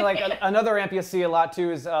 Yeah, and like another amp you see a lot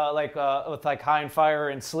too is with like High and Fire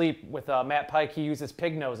and Sleep with Matt Pike. He uses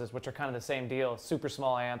pig noses, which are kind of the same deal. Super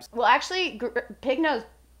small amps. Well, actually, Pig Nose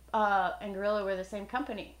and Gorilla were the same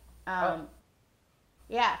company.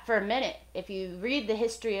 Yeah, for a minute. If you read the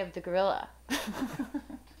history of the Gorilla.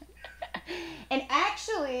 And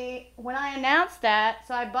actually, when I announced that,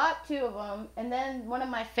 so I bought 2 of them, and then one of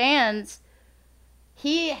my fans,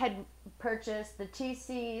 he had purchased the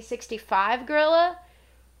TC65 Gorilla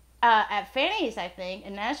at Fanny's, I think,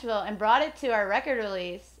 in Nashville, and brought it to our record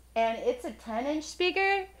release. And it's a 10-inch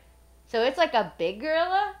speaker, so it's like a big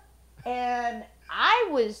Gorilla. And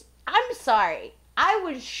I'm sorry, I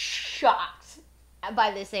was shocked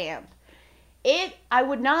by this amp. I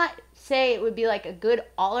would not say it would be like a good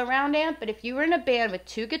all-around amp, but if you were in a band with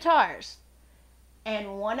 2 guitars,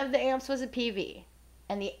 and one of the amps was a PV,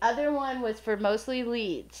 and the other one was for mostly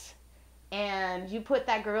leads, and you put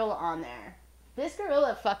that Gorilla on there, this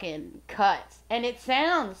Gorilla fucking cuts, and it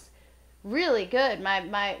sounds really good.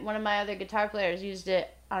 One of my other guitar players used it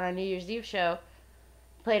on a New Year's Eve show,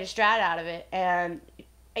 played a Strat out of it, and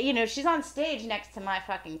you know, she's on stage next to my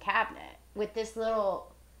fucking cabinet with this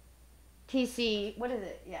little TC, what is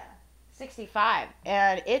it? Yeah, 65,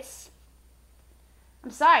 and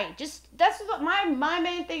I'm sorry, just that's what my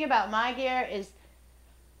main thing about my gear is.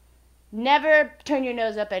 Never turn your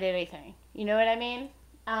nose up at anything. You know what I mean?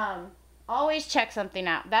 Always check something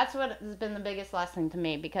out. That's what has been the biggest lesson to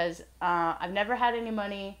me, because I've never had any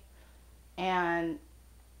money, and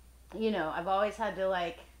you know, I've always had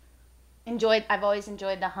to I've always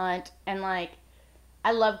enjoyed the hunt, and like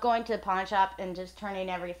I love going to the pawn shop and just turning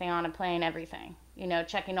everything on and playing everything. You know,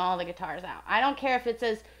 checking all the guitars out. I don't care if it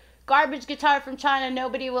says garbage guitar from China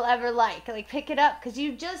nobody will ever like pick it up, because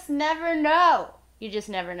you just never know. You just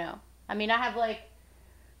never know. I mean, I have like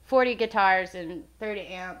 40 guitars and 30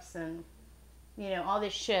 amps and, you know, all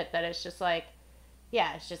this shit that it's just like,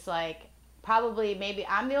 yeah, it's just like, probably maybe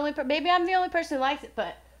I'm the only person who likes it,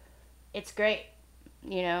 but it's great,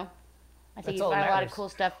 you know. I think you find a lot of cool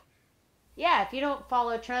stuff. Yeah, if you don't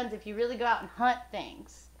follow trends, if you really go out and hunt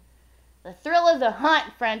things. The thrill of the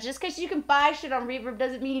hunt, friends. Just because you can buy shit on Reverb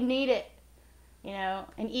doesn't mean you need it. You know,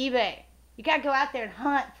 and eBay. You gotta go out there and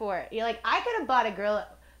hunt for it. You're like, I could have bought a Gorilla.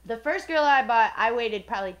 The first Gorilla I bought, I waited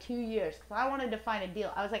probably 2 years because I wanted to find a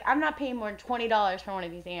deal. I was like, I'm not paying more than $20 for one of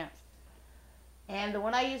these amps. And the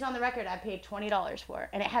one I use on the record, I paid $20 for.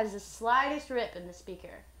 And it has the slightest rip in the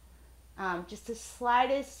speaker. Just the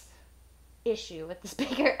slightest issue with the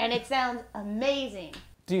speaker. And it sounds amazing.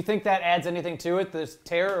 Do you think that adds anything to it, this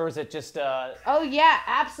tear, or is it just oh, yeah,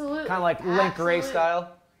 absolutely. Kind of like Link Ray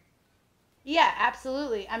style? Yeah,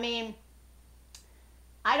 absolutely. I mean,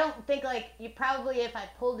 I don't think, like, you probably, if I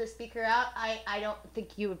pulled the speaker out, I don't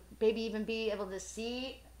think you would maybe even be able to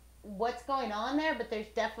see what's going on there, but there's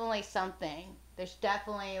definitely something. There's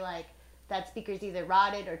definitely, like, that speaker's either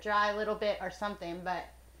rotted or dry a little bit or something, but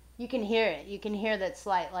you can hear it. You can hear that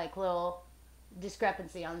slight, like, little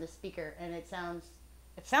discrepancy on the speaker, and it sounds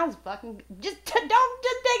fucking, don't just take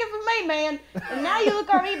it from me, man. And now you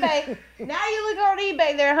look on eBay,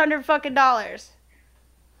 they're $100 fucking. Now,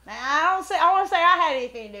 I want to say I had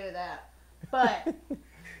anything to do with that, but,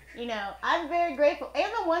 you know, I'm very grateful.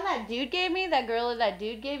 And the one that dude gave me, that Gorilla that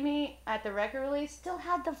dude gave me at the record release, still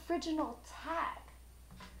had the original tag.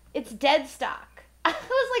 It's dead stock. I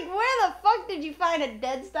was like, where the fuck did you find a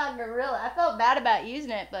dead stock Gorilla? I felt bad about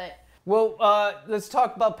using it, but... Well, let's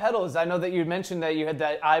talk about pedals. I know that you mentioned that you had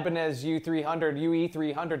that Ibanez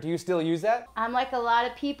UE300. Do you still use that? I'm like a lot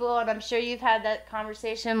of people, and I'm sure you've had that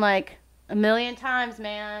conversation like a million times,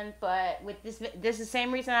 man. But with this is the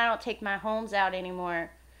same reason I don't take my homes out anymore.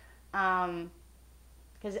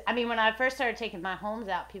 Because, I mean, when I first started taking my homes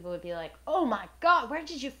out, people would be like, oh my God, where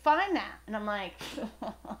did you find that? And I'm like,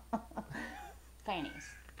 Fanny's.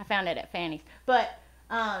 I found it at Fanny's. But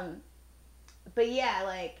yeah,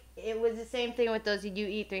 like, it was the same thing with those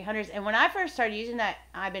UE300s. And when I first started using that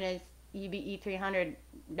Ibanez UE300,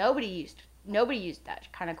 nobody used that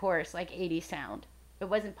kind of chorus, like 80s sound. It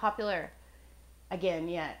wasn't popular again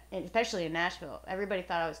yet, and especially in Nashville. Everybody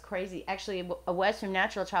thought I was crazy. Actually, A West from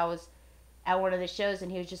Natural Child was at one of the shows,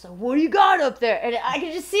 and he was just like, "What do you got up there?" And I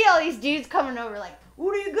could just see all these dudes coming over like,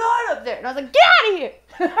 "What do you got up there?" And I was like, "Get out of here!"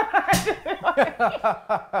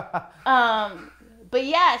 But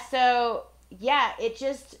yeah, so yeah, it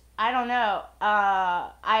just, I don't know.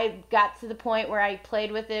 I got to the point where I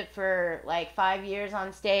played with it for like 5 years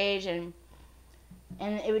on stage, and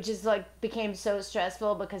it would just like became so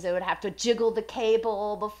stressful because it would have to jiggle the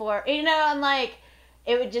cable before, you know, and like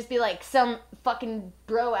it would just be like some fucking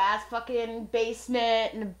bro ass fucking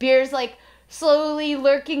basement, and the beer's like slowly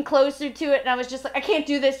lurking closer to it, and I was just like, I can't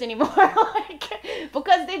do this anymore. Like,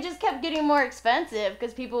 because they just kept getting more expensive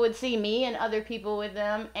because people would see me and other people with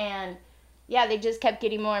them, and yeah, they just kept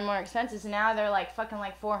getting more and more expensive. So now they're like fucking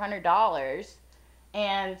like $400,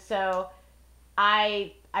 and so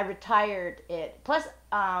I retired it. Plus,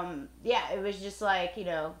 yeah, it was just like, you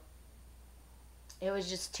know, it was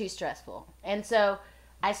just too stressful. And so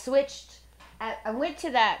I switched. I went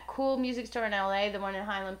to that cool music store in LA, the one in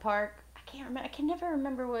Highland Park. I can never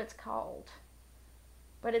remember what it's called.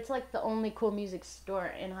 But it's like the only cool music store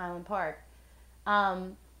in Highland Park.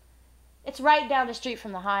 It's right down the street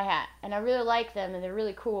from the Hi-Hat. And I really like them, and they're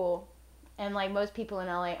really cool. And like most people in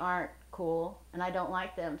LA aren't cool, and I don't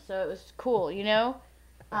like them. So it was cool, you know?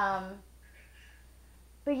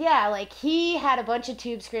 But yeah, like he had a bunch of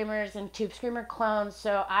Tube Screamers and Tube Screamer clones,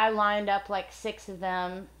 so I lined up like 6 of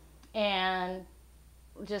them and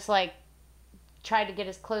just like tried to get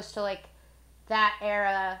as close to like that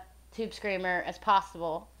era Tube Screamer as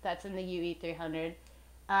possible. That's in the UE300.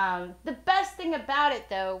 The best thing about it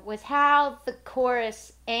though was how the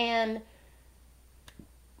chorus and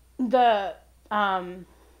the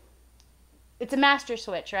it's a master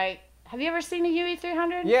switch, right? Have you ever seen a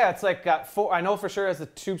UE300? Yeah, it's like got 4. I know for sure it has a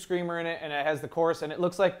Tube Screamer in it, and it has the chorus, and it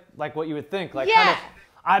looks like what you would think, like yeah.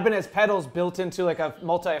 Kind of Ibanez pedals built into like a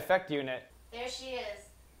multi-effect unit. There she is.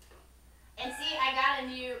 And see, I got a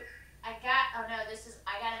new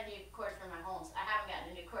chord for my homes. I haven't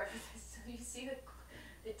gotten a new chord for this. So you see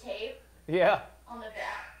the tape? Yeah. On the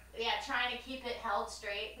back. Yeah, trying to keep it held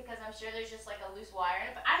straight because I'm sure there's just like a loose wire in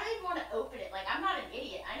it. But I don't even want to open it. Like, I'm not an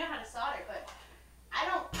idiot. I know how to solder, but I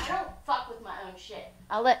don't fuck with my own shit.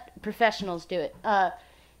 I'll let professionals do it.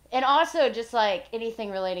 And also just like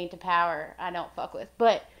anything relating to power, I don't fuck with.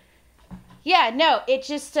 But yeah, no, it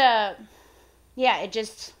just it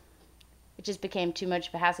just became too much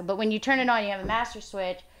of a hassle. But when you turn it on, you have a master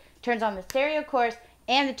switch, turns on the stereo chorus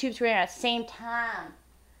and the Tube Screamer at the same time.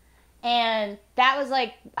 And that was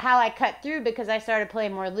like how I cut through because I started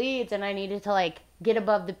playing more leads and I needed to like get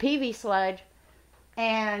above the PV sludge.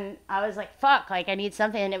 And I was like, fuck, like I need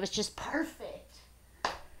something. And it was just perfect.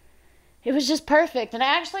 It was just perfect. And I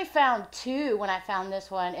actually found 2 when I found this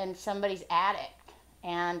one in somebody's attic.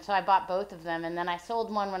 And so I bought both of them. And then I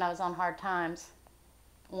sold one when I was on Hard Times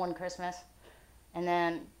one Christmas. And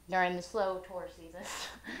then during the slow tour season.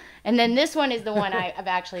 And then this one is the one I've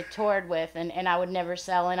actually toured with. And I would never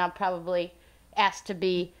sell. And I'll probably ask to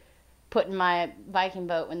be put in my Viking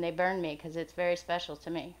boat when they burn me because it's very special to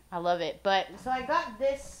me. I love it. But so I got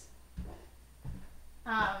this.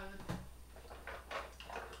 I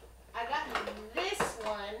got this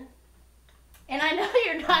one, and I know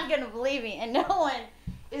you're not gonna believe me, and no one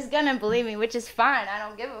is gonna believe me, which is fine. I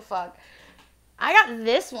don't give a fuck. I got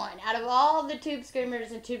this one out of all the Tube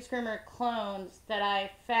Screamers and Tube Screamer clones that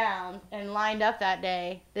I found and lined up that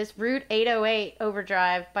day. This Root 808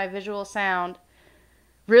 Overdrive by Visual Sound.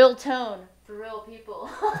 Real tone for real people.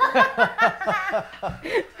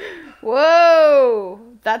 Whoa,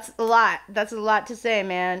 that's a lot. That's a lot to say,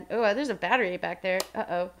 man. Oh, there's a battery back there.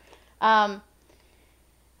 Uh-oh.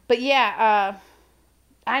 But yeah,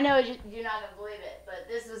 I know you're not gonna believe it, but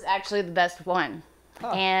this was actually the best one.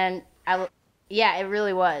 Huh. And yeah, it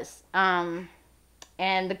really was. And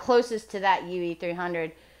the closest to that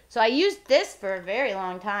UE300. So I used this for a very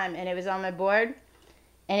long time, and it was on my board,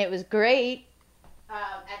 and it was great.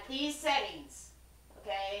 At these settings,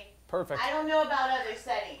 okay? Perfect. I don't know about other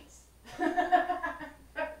settings.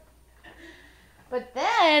 But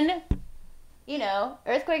then, you know,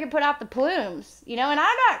 Earthquaker put out the plumes, you know, and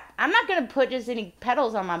I'm not going to put just any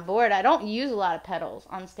pedals on my board. I don't use a lot of pedals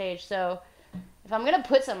on stage, so if I'm going to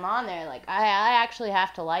put some on there, like, I actually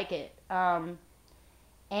have to like it.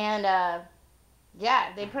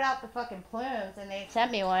 Yeah, they put out the fucking plumes, and they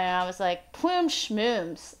sent me one, and I was like, plume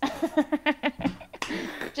schmooms.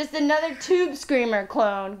 Just another Tube Screamer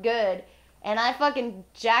clone, good. And I fucking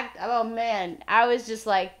jacked, oh man, I was just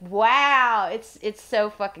like, wow, it's so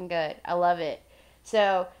fucking good. I love it.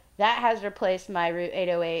 So that has replaced my Root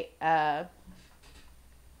 808,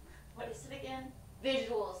 what is it again?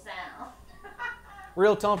 Visual Sound.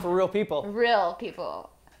 Real tone for real people. Real people.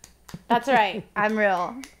 That's right. I'm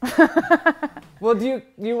real. Well, do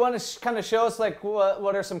you want to kind of show us like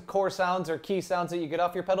what are some core sounds or key sounds that you get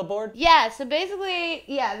off your pedal board? Yeah, so basically,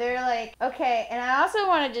 yeah, they're like, okay, and I also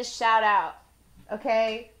want to just shout out,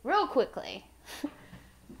 okay, real quickly,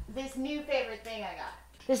 this new favorite thing I got.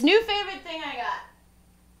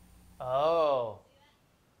 Oh.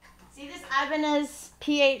 See this Ibanez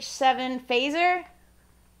PH7 phaser?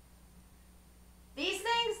 These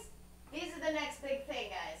are the next big thing,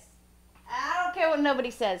 guys. I don't care what nobody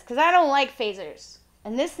says, because I don't like phasers.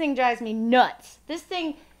 And this thing drives me nuts. This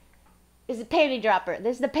thing is a panty dropper.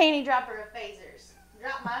 This is the panty dropper of phasers.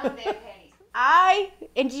 Drop my own damn panties.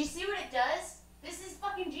 And do you see what it does? This is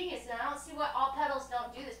fucking genius, and I don't see why all pedals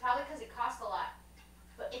don't do this. Probably because it costs a lot.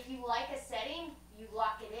 But if you like a setting, you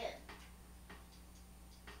lock it in.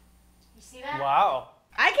 You see that? Wow.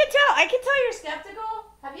 I can tell you're skeptical.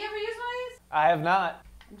 Have you ever used one of these? I have not.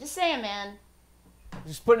 I'm just saying, man.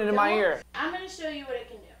 Just putting it in my ear. I'm going to show you what it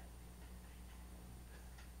can do.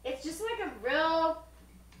 It's just like a real...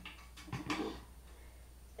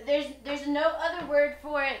 There's no other word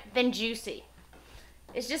for it than juicy.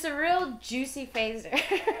 It's just a real juicy phaser.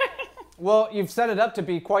 Well, you've set it up to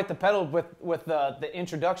be quite the pedal with the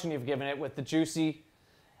introduction you've given it with the juicy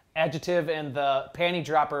adjective and the panty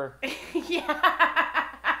dropper. Yeah.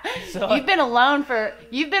 So, You've been alone for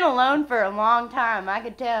a long time, I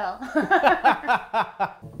could tell.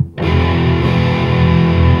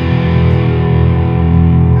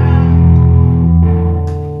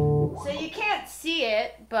 So you can't see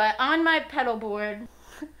it, but on my pedal board,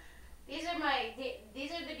 these are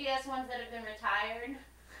the DS ones that have been retired.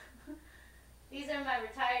 These are my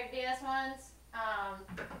retired DS ones.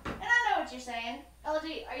 And I know what you're saying.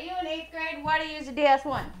 LG, are you in 8th grade? Why do you use a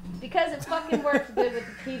DS1? Because it fucking works good with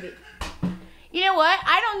the TV. You know what?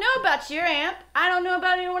 I don't know about your amp. I don't know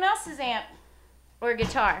about anyone else's amp or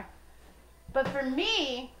guitar. But for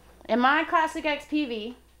me, in my classic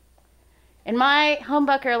XPV, in my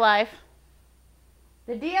humbucker life,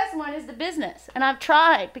 the DS1 is the business. And I've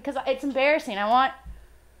tried because it's embarrassing.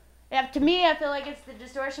 To me, I feel like it's the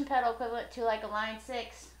distortion pedal equivalent to like a Line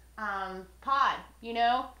 6 pod, you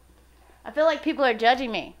know? I feel like people are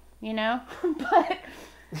judging me, you know? But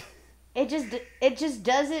it just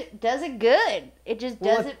does it good. It just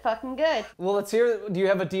does it fucking good. Well, let's hear. Do you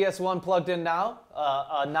have a DS1 plugged in now?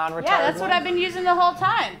 A non-retired Yeah, that's one? what I've been using the whole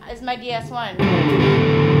time, is my DS1.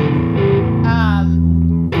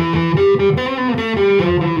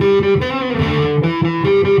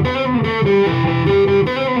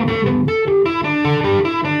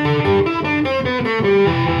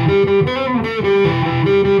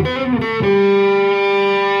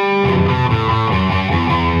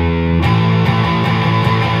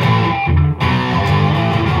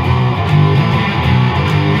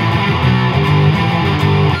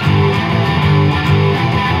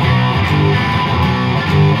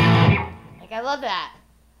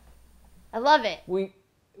 I love it.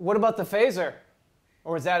 What about the phaser?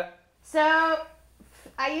 Or is that... So,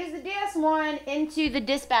 I use the DS1 into the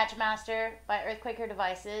Dispatch Master by Earthquaker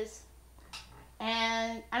Devices.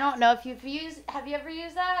 And I don't know if have you ever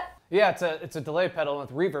used that? Yeah, it's a delay pedal with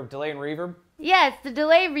reverb, delay and reverb. Yeah, it's the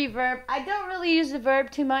delay reverb. I don't really use the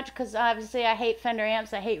verb too much because obviously I hate Fender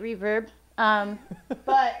amps, I hate reverb.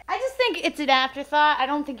 But I just think it's an afterthought. I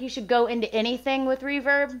don't think you should go into anything with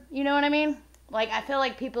reverb, you know what I mean? Like, I feel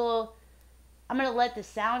like I'm gonna let the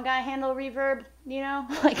sound guy handle reverb, you know?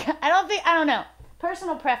 Like, I don't know.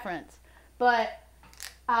 Personal preference. But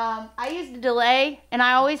I use the delay, and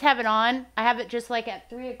I always have it on. I have it just like at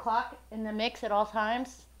 3 o'clock in the mix at all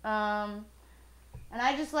times. And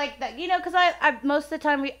I just like that, you know, because I most of the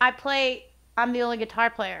time I'm the only guitar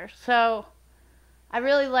player. So I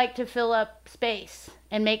really like to fill up space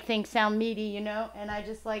and make things sound meaty, you know? And I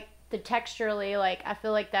just like the texturally, like, I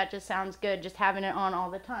feel like that just sounds good, just having it on all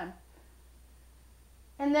the time.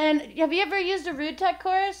 And then, have you ever used a Rude Tech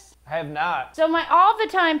chorus? I have not. So my all the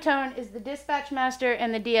time tone is the Dispatch Master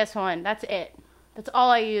and the DS1. That's it. That's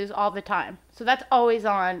all I use all the time. So that's always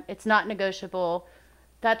on. It's not negotiable.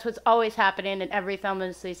 That's what's always happening in every Thelma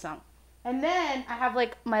and Sleaze song. And then I have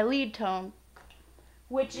like my lead tone,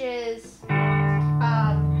 which is,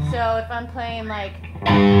 so if I'm playing like,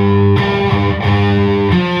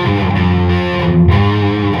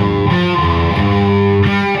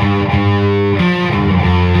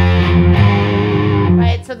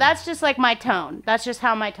 right, so that's just like my tone. That's just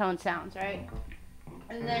how my tone sounds, right?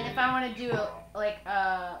 And then if I want to do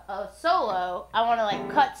a solo, I want to like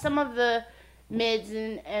cut some of the mids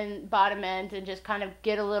and bottom ends and just kind of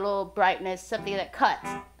get a little brightness, something that cuts,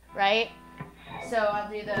 right? So I'll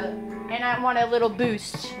do the, and I want a little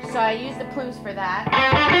boost. So I use the plumes for that.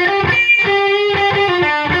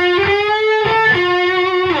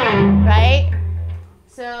 Right?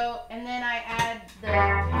 So, and then I add the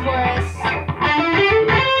chorus.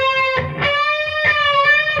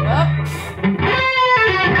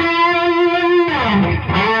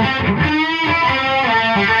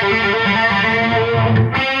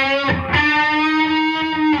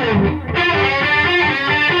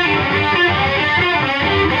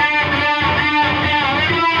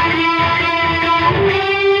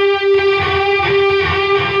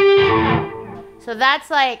 So that's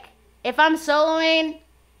like, if I'm soloing,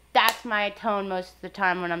 that's my tone most of the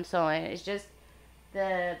time when I'm soloing. It's just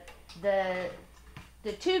the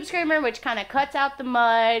tube screamer, which kind of cuts out the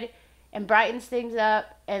mud and brightens things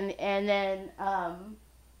up, and then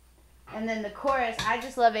the chorus. I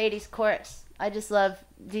just love 80s chorus. I just love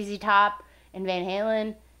ZZ Top and Van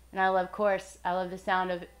Halen, and I love chorus. I love the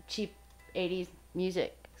sound of cheap 80s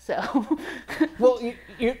music. So, well,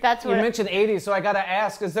 you mentioned 80s, so I gotta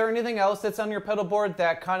ask: is there anything else that's on your pedal board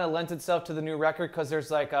that kind of lends itself to the new record? Because there's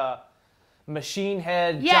like a Machine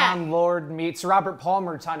Head, John Lord meets Robert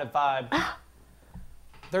Palmer kind of vibe.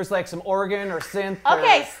 There's like some organ or synth.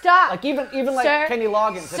 Okay, stop. Like even like Sir, Kenny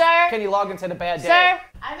Loggins. Sir, Kenny Loggins had a bad day. Sir,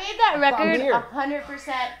 I made that record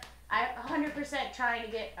 100%. I'm 100% trying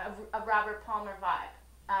to get a Robert Palmer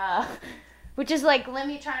vibe. Which is like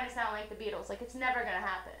Lemmy trying to sound like the Beatles. Like, it's never gonna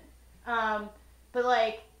happen. But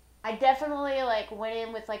like, I definitely like went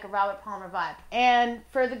in with like a Robert Palmer vibe. And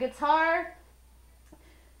for the guitar,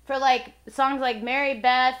 for like songs like Mary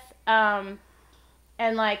Beth, and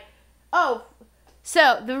like,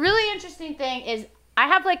 so the really interesting thing is I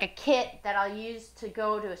have like a kit that I'll use to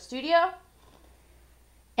go to a studio.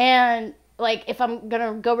 And like, if I'm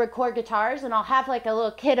gonna go record guitars, and I'll have like a little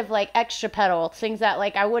kit of like extra pedals, things that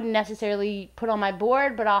like I wouldn't necessarily put on my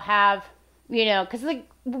board, but I'll have, you know, because like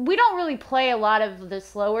we don't really play a lot of the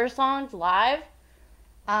slower songs live,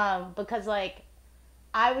 because like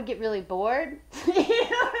I would get really bored. You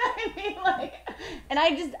know what I mean? Like, and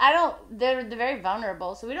they're very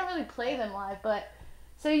vulnerable, so we don't really play them live. But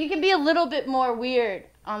so you can be a little bit more weird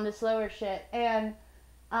on the slower shit. And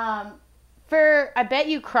for I Bet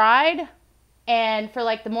You Cried. And for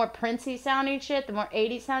like the more Princey sounding shit, the more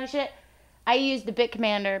 80s sounding shit, I used the Bit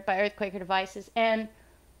Commander by Earthquaker Devices. And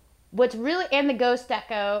and the Ghost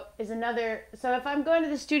Echo is another. So if I'm going to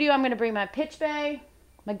the studio, I'm going to bring my Pitch Bay,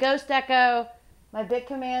 my Ghost Echo, my Bit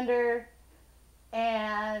Commander,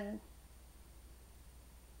 and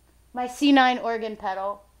my C9 organ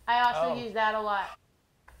pedal. I also use that a lot.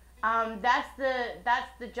 That's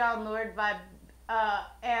the John Lord vibe.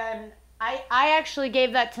 And I actually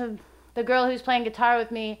gave that to the girl who's playing guitar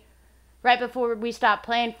with me right before we stopped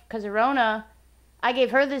playing because of Rona. I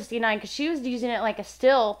gave her this D9 because she was using it like a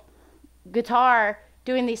still guitar,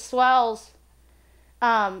 doing these swells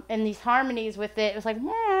and these harmonies with it. It was like,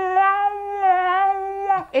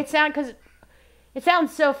 it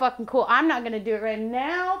sounds so fucking cool. I'm not going to do it right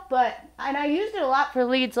now, and I used it a lot for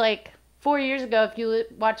leads like 4 years ago. If you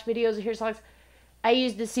watch videos or hear songs, I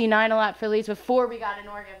used the C9 a lot for leads before we got an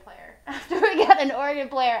organ player. After we got an organ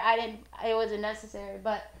player, it wasn't necessary.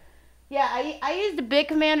 But yeah, I used the Bit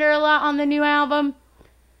Commander a lot on the new album.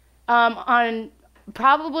 On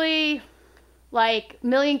probably like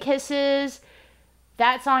Million Kisses,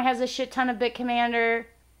 that song has a shit ton of Bit Commander.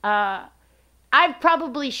 I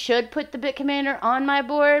probably should put the Bit Commander on my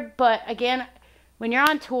board, but again, when you're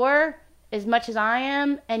on tour as much as I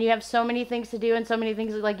am, and you have so many things to do and so many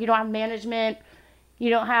things, like you don't have management, you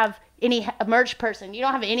don't have a merch person, you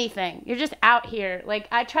don't have anything. You're just out here. Like,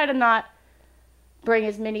 I try to not bring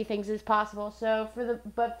as many things as possible. So for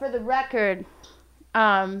the record,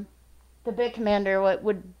 the Bit Commander,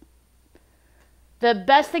 the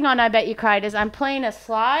best thing on I Bet You Cried is I'm playing a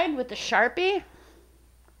slide with the Sharpie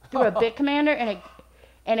through a Bit Commander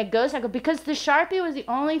and a Ghost Echo, because the Sharpie was the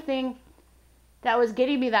only thing that was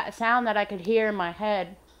getting me that sound that I could hear in my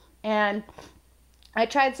head. And I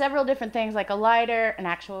tried several different things, like a lighter, an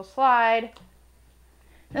actual slide.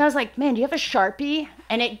 And I was like, man, do you have a Sharpie?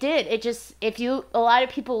 And it did. A lot of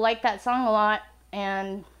people like that song a lot,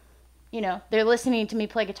 and, you know, they're listening to me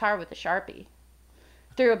play guitar with a Sharpie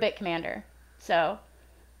through a Bit Commander. So,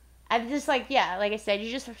 I just like I said, you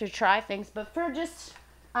just have to try things. But for just,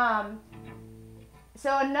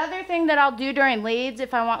 so another thing that I'll do during leads,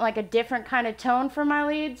 if I want like a different kind of tone for my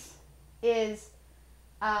leads, is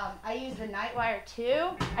I use the Nightwire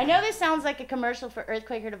 2. I know this sounds like a commercial for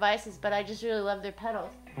Earthquaker Devices, but I just really love their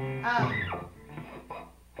pedals.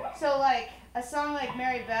 So like a song like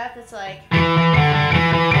Mary Beth, it's like.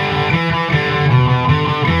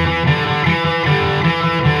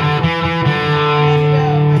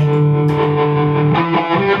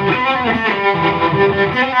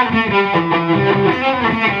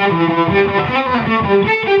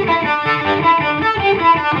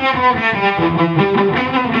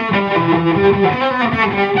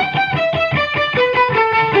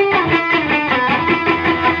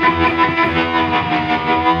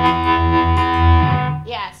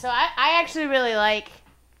 Yeah, so I actually really like,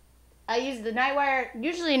 I use the Nightwire,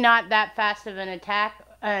 usually not that fast of an attack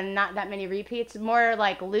and not that many repeats, more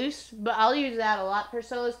like loose, but I'll use that a lot for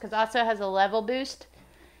solos because also has a level boost,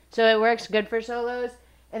 so it works good for solos.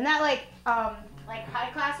 And that like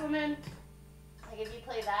High Class Woman, like if you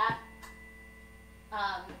play that,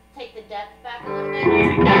 take the depth back a little bit.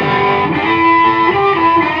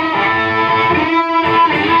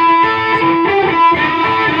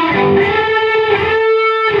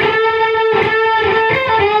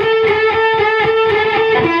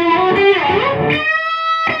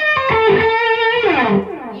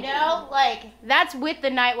 That's with the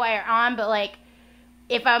Nightwire on, but like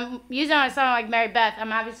if I'm using on a song like Mary Beth,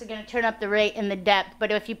 I'm obviously going to turn up the rate and the depth,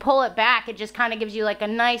 but if you pull it back, it just kind of gives you like a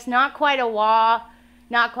nice, not quite a wah,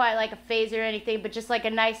 not quite like a phaser or anything, but just like a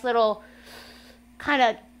nice little kind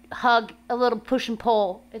of hug, a little push and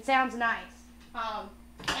pull. It sounds nice.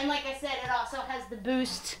 And like I said, it also has the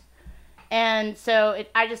boost, and so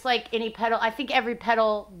I just like any pedal. I think every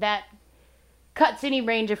pedal that cuts any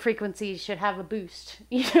range of frequencies should have a boost,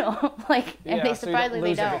 you know, like, and they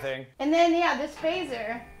surprisingly don't. Everything. And then, yeah, this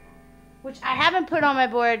phaser, which I haven't put on my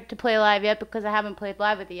board to play live yet because I haven't played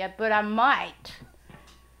live with it yet, but I might.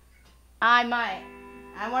 I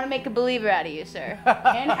want to make a believer out of you, sir.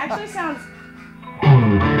 And it actually sounds...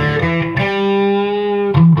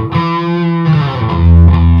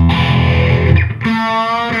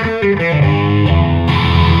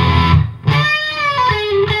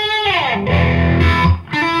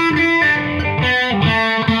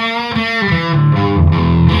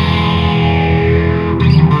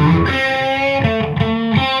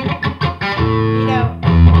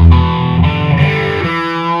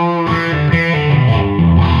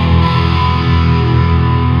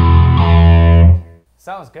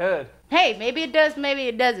 Sounds good. Hey, maybe it does, maybe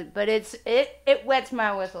it doesn't, but it wets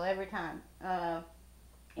my whistle every time. Yeah,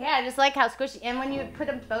 I just like how squishy, and when you put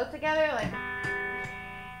them both together, like,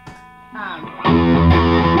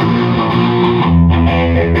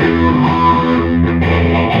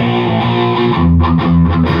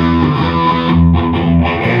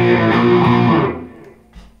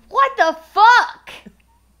 what the fuck?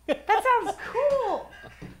 That sounds cool.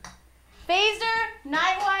 Phaser,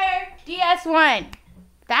 Nightwire, DS1.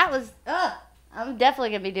 That was, I'm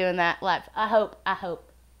definitely going to be doing that live. I hope.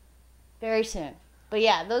 Very soon. But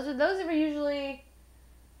yeah, those are usually,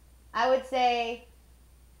 I would say,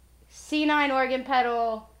 C9 organ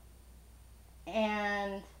pedal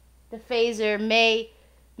and the phaser may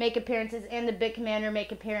make appearances and the Bit Commander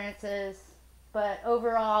make appearances. But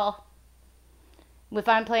overall, if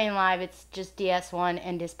I'm playing live, it's just DS1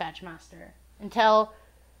 and Dispatch Master. Until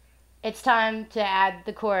it's time to add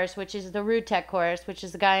the chorus, which is the Rude Tech chorus, which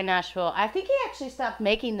is the guy in Nashville. I think he actually stopped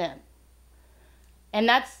making them. And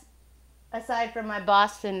that's, aside from my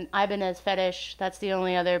Boston Ibanez fetish, that's the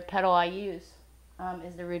only other pedal I use,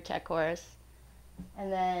 is the Rude Tech chorus.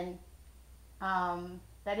 And then,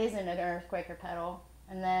 that isn't an Earthquaker pedal.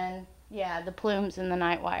 And then, yeah, the plumes and the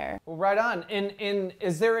Nightwire. Well, right on. And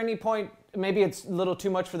is there any point, maybe it's a little too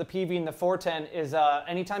much for the PV and the 410, is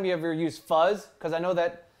anytime you ever use fuzz? Because I know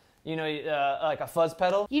that, you know, like a fuzz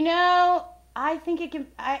pedal? You know, I think it can,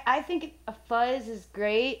 I think a fuzz is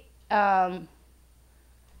great. But,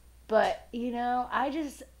 you know, I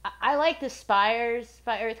like the Spires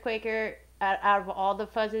by Earthquaker out of all the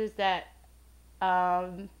fuzzes that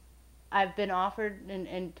I've been offered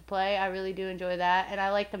and to play. I really do enjoy that. And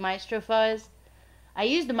I like the Maestro fuzz. I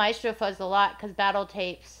use the Maestro fuzz a lot because Battle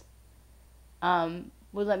Tapes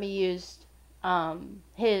would let me use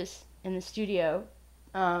his in the studio.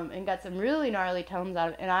 And got some really gnarly tones out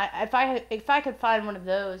of it. And if I could find one of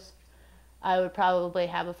those, I would probably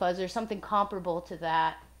have a fuzz or something comparable to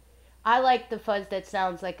that. I like the fuzz that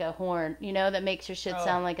sounds like a horn, you know, that makes your shit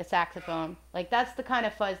sound like a saxophone. Like, that's the kind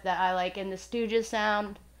of fuzz that I like in the Stooges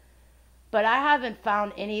sound. But I haven't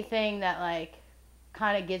found anything that, like,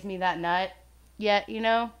 kind of gives me that nut yet, you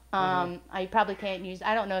know? I probably can't use,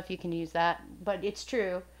 I don't know if you can use that, but it's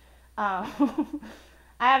true. I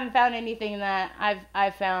haven't found anything that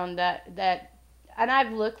I've found that, and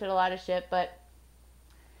I've looked at a lot of shit, but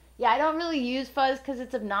yeah, I don't really use fuzz because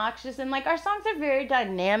it's obnoxious, and like our songs are very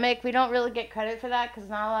dynamic. We don't really get credit for that because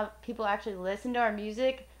not a lot of people actually listen to our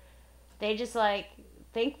music. They just like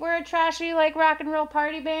think we're a trashy like rock and roll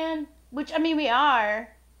party band, which I mean we are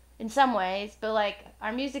in some ways, but like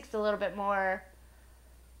our music's a little bit more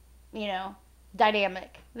you know,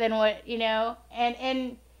 dynamic than what, you know,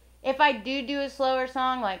 and if I do a slower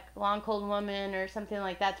song like Long Cold Woman or something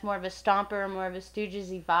like that's more of a stomper, more of a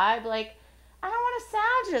Stooges-y vibe, like, I don't want to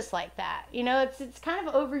sound just like that. You know, it's kind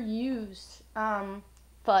of overused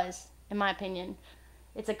fuzz, in my opinion.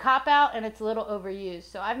 It's a cop-out and it's a little overused.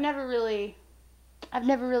 So I've never really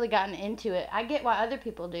gotten into it. I get why other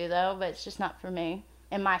people do, though, but it's just not for me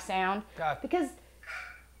and my sound. God. Because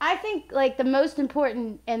I think, like, the most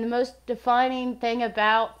important and the most defining thing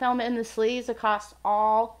about Thelma and the Sleaze across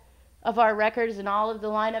all of our records and all of the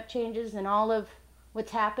lineup changes and all of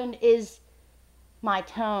what's happened is my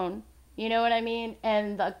tone. You know what I mean?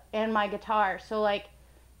 And my guitar. So, like,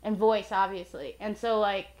 and voice, obviously. And so,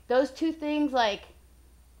 like, those two things, like,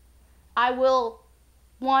 I will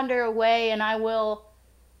wander away and I will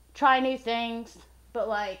try new things. But,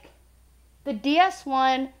 like, the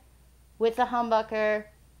DS1 with a humbucker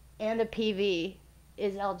and a PV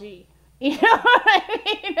is LG. You know what I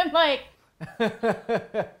mean? And, like,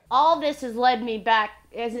 all this has led me back.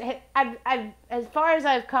 As far as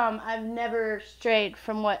I've come, I've never strayed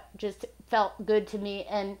from what just felt good to me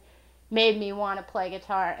and made me want to play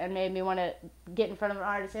guitar and made me want to get in front of an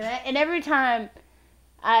artist. And every time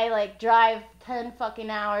I, like, drive 10 fucking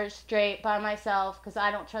hours straight by myself because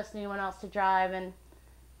I don't trust anyone else to drive and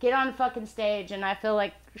get on the fucking stage and I feel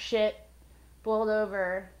like shit boiled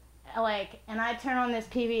over, like, and I turn on this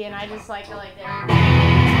PV and I just, like, go like this.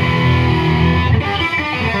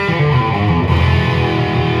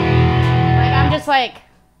 Just like,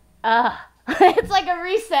 it's like a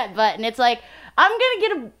reset button. It's like, I'm gonna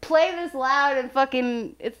get to play this loud and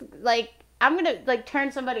fucking, it's like, I'm gonna, like,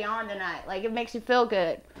 turn somebody on tonight. Like, it makes you feel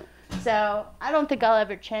good. So, I don't think I'll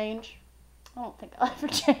ever change. But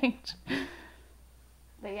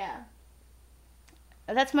yeah.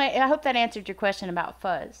 I hope that answered your question about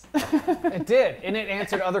fuzz. It did, and it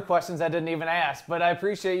answered other questions I didn't even ask, but I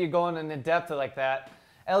appreciate you going in depth like that.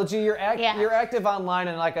 LG, you're active online,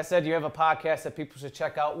 and like I said, you have a podcast that people should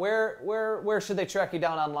check out. Where should they track you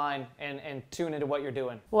down online and tune into what you're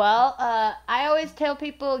doing? Well, I always tell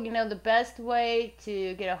people, you know, the best way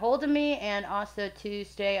to get a hold of me and also to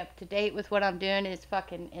stay up to date with what I'm doing is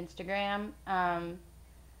fucking Instagram,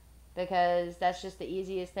 because that's just the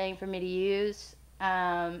easiest thing for me to use,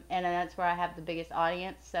 and that's where I have the biggest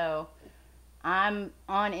audience. So I'm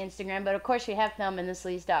on Instagram, but of course we have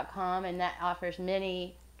thelmaandthesleaze.com, and that offers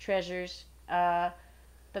many treasures, but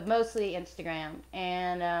mostly Instagram.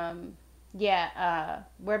 And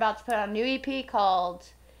we're about to put out a new EP called,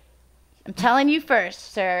 I'm telling you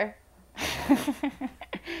first, sir.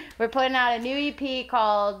 We're putting out a new EP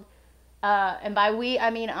called, and by we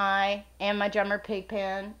I mean I and my drummer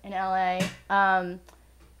Pigpen in LA.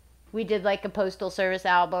 We did like a Postal Service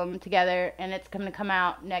album together, and it's going to come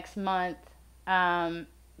out next month.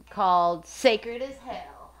 Called Sacred as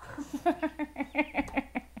Hell.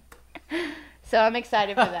 So I'm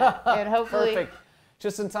excited for that. And hopefully... Perfect.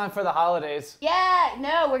 Just in time for the holidays. Yeah,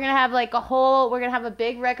 no, we're going to have like we're going to have a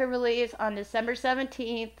big record release on December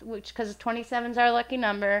 17th, which, because 27 is our lucky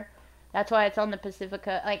number. That's why it's on the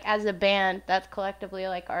Pacifica. Like, as a band, that's collectively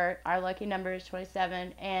like our lucky number is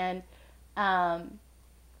 27. And,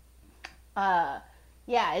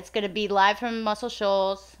 yeah, it's going to be live from Muscle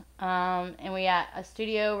Shoals. And we got a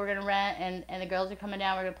studio we're going to rent, and the girls are coming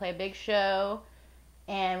down. We're going to play a big show,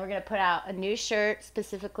 and we're going to put out a new shirt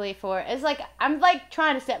specifically it's like, I'm like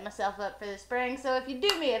trying to set myself up for the spring. So if you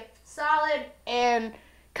do me a solid and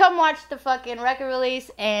come watch the fucking record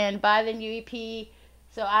release and buy the new EP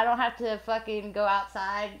so I don't have to fucking go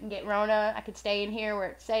outside and get Rona. I could stay in here where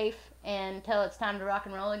it's safe until it's time to rock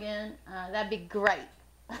and roll again. That'd be great.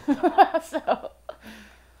 So...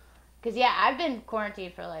 Because, yeah, I've been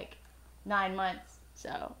quarantined for, like, 9 months,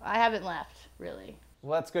 so I haven't left, really.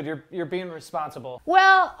 Well, that's good. You're being responsible.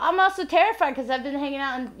 Well, I'm also terrified because I've been hanging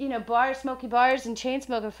out in, you know, bars, smoky bars, and chain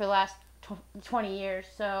smoking for the last 20 years.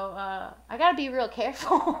 So I got to be real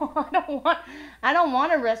careful. I don't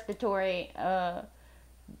want a respiratory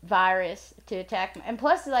virus to attack me. And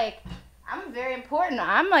plus, like, I'm very important.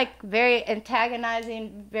 I'm, like, very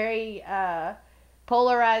antagonizing, very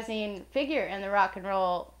polarizing figure in the rock and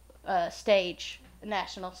roll stage,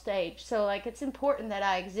 national stage. So, like, it's important that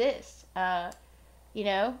I exist. You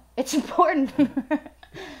know, it's important.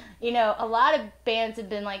 You know, a lot of bands have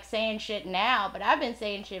been, like, saying shit now, but I've been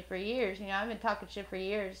saying shit for years. You know, I've been talking shit for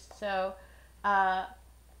years. So,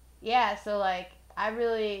 yeah, so, like, I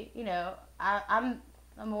really, you know, I'm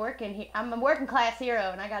a working class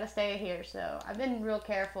hero, and I gotta stay here. So I've been real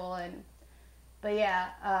careful, but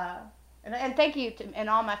yeah, and thank you and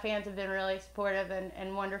all my fans have been really supportive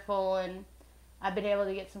and wonderful, and I've been able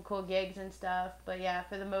to get some cool gigs and stuff. But yeah,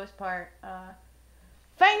 for the most part,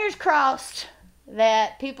 fingers crossed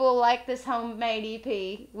that people like this homemade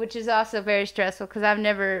EP, which is also very stressful because I've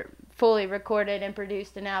never fully recorded and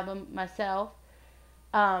produced an album myself.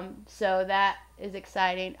 So that is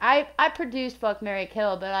exciting. I produced Fuck, Marry,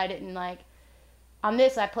 Kill, but I didn't on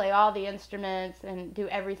this I play all the instruments and do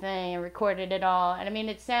everything and recorded it all. And I mean,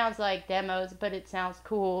 it sounds like demos, but it sounds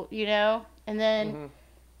cool, you know? And then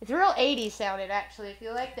it's real 80s sounded, actually. If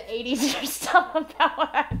you like the 80s, there's something about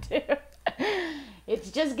what I do.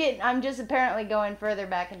 I'm just apparently going further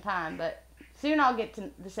back in time, but soon I'll get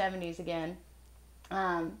to the 70s again.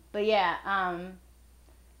 But yeah,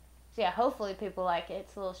 so yeah, hopefully people like it.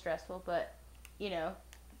 It's a little stressful, but you know,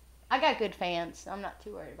 I got good fans. So I'm not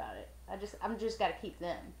too worried about it. I'm just got to keep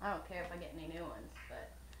them. I don't care if I get any new ones, but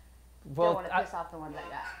don't want to piss off the ones I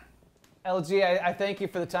got. LG, I thank you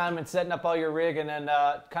for the time and setting up all your rig and then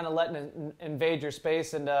kind of letting it invade your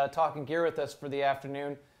space and talking gear with us for the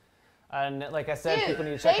afternoon. And like I said, people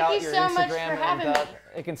need to check out your Instagram, and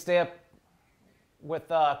it can stay up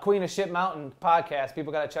with Queen of Shit Mountain podcast.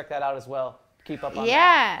 People got to check that out as well. Keep up on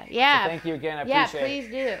that. Yeah. So thank you again. I appreciate it. Yeah,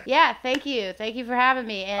 please do. Yeah, thank you. Thank you for having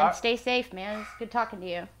me, and stay safe, man. It's good talking to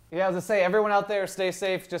you. Yeah, I was gonna say, everyone out there, stay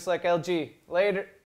safe, just like LG. Later.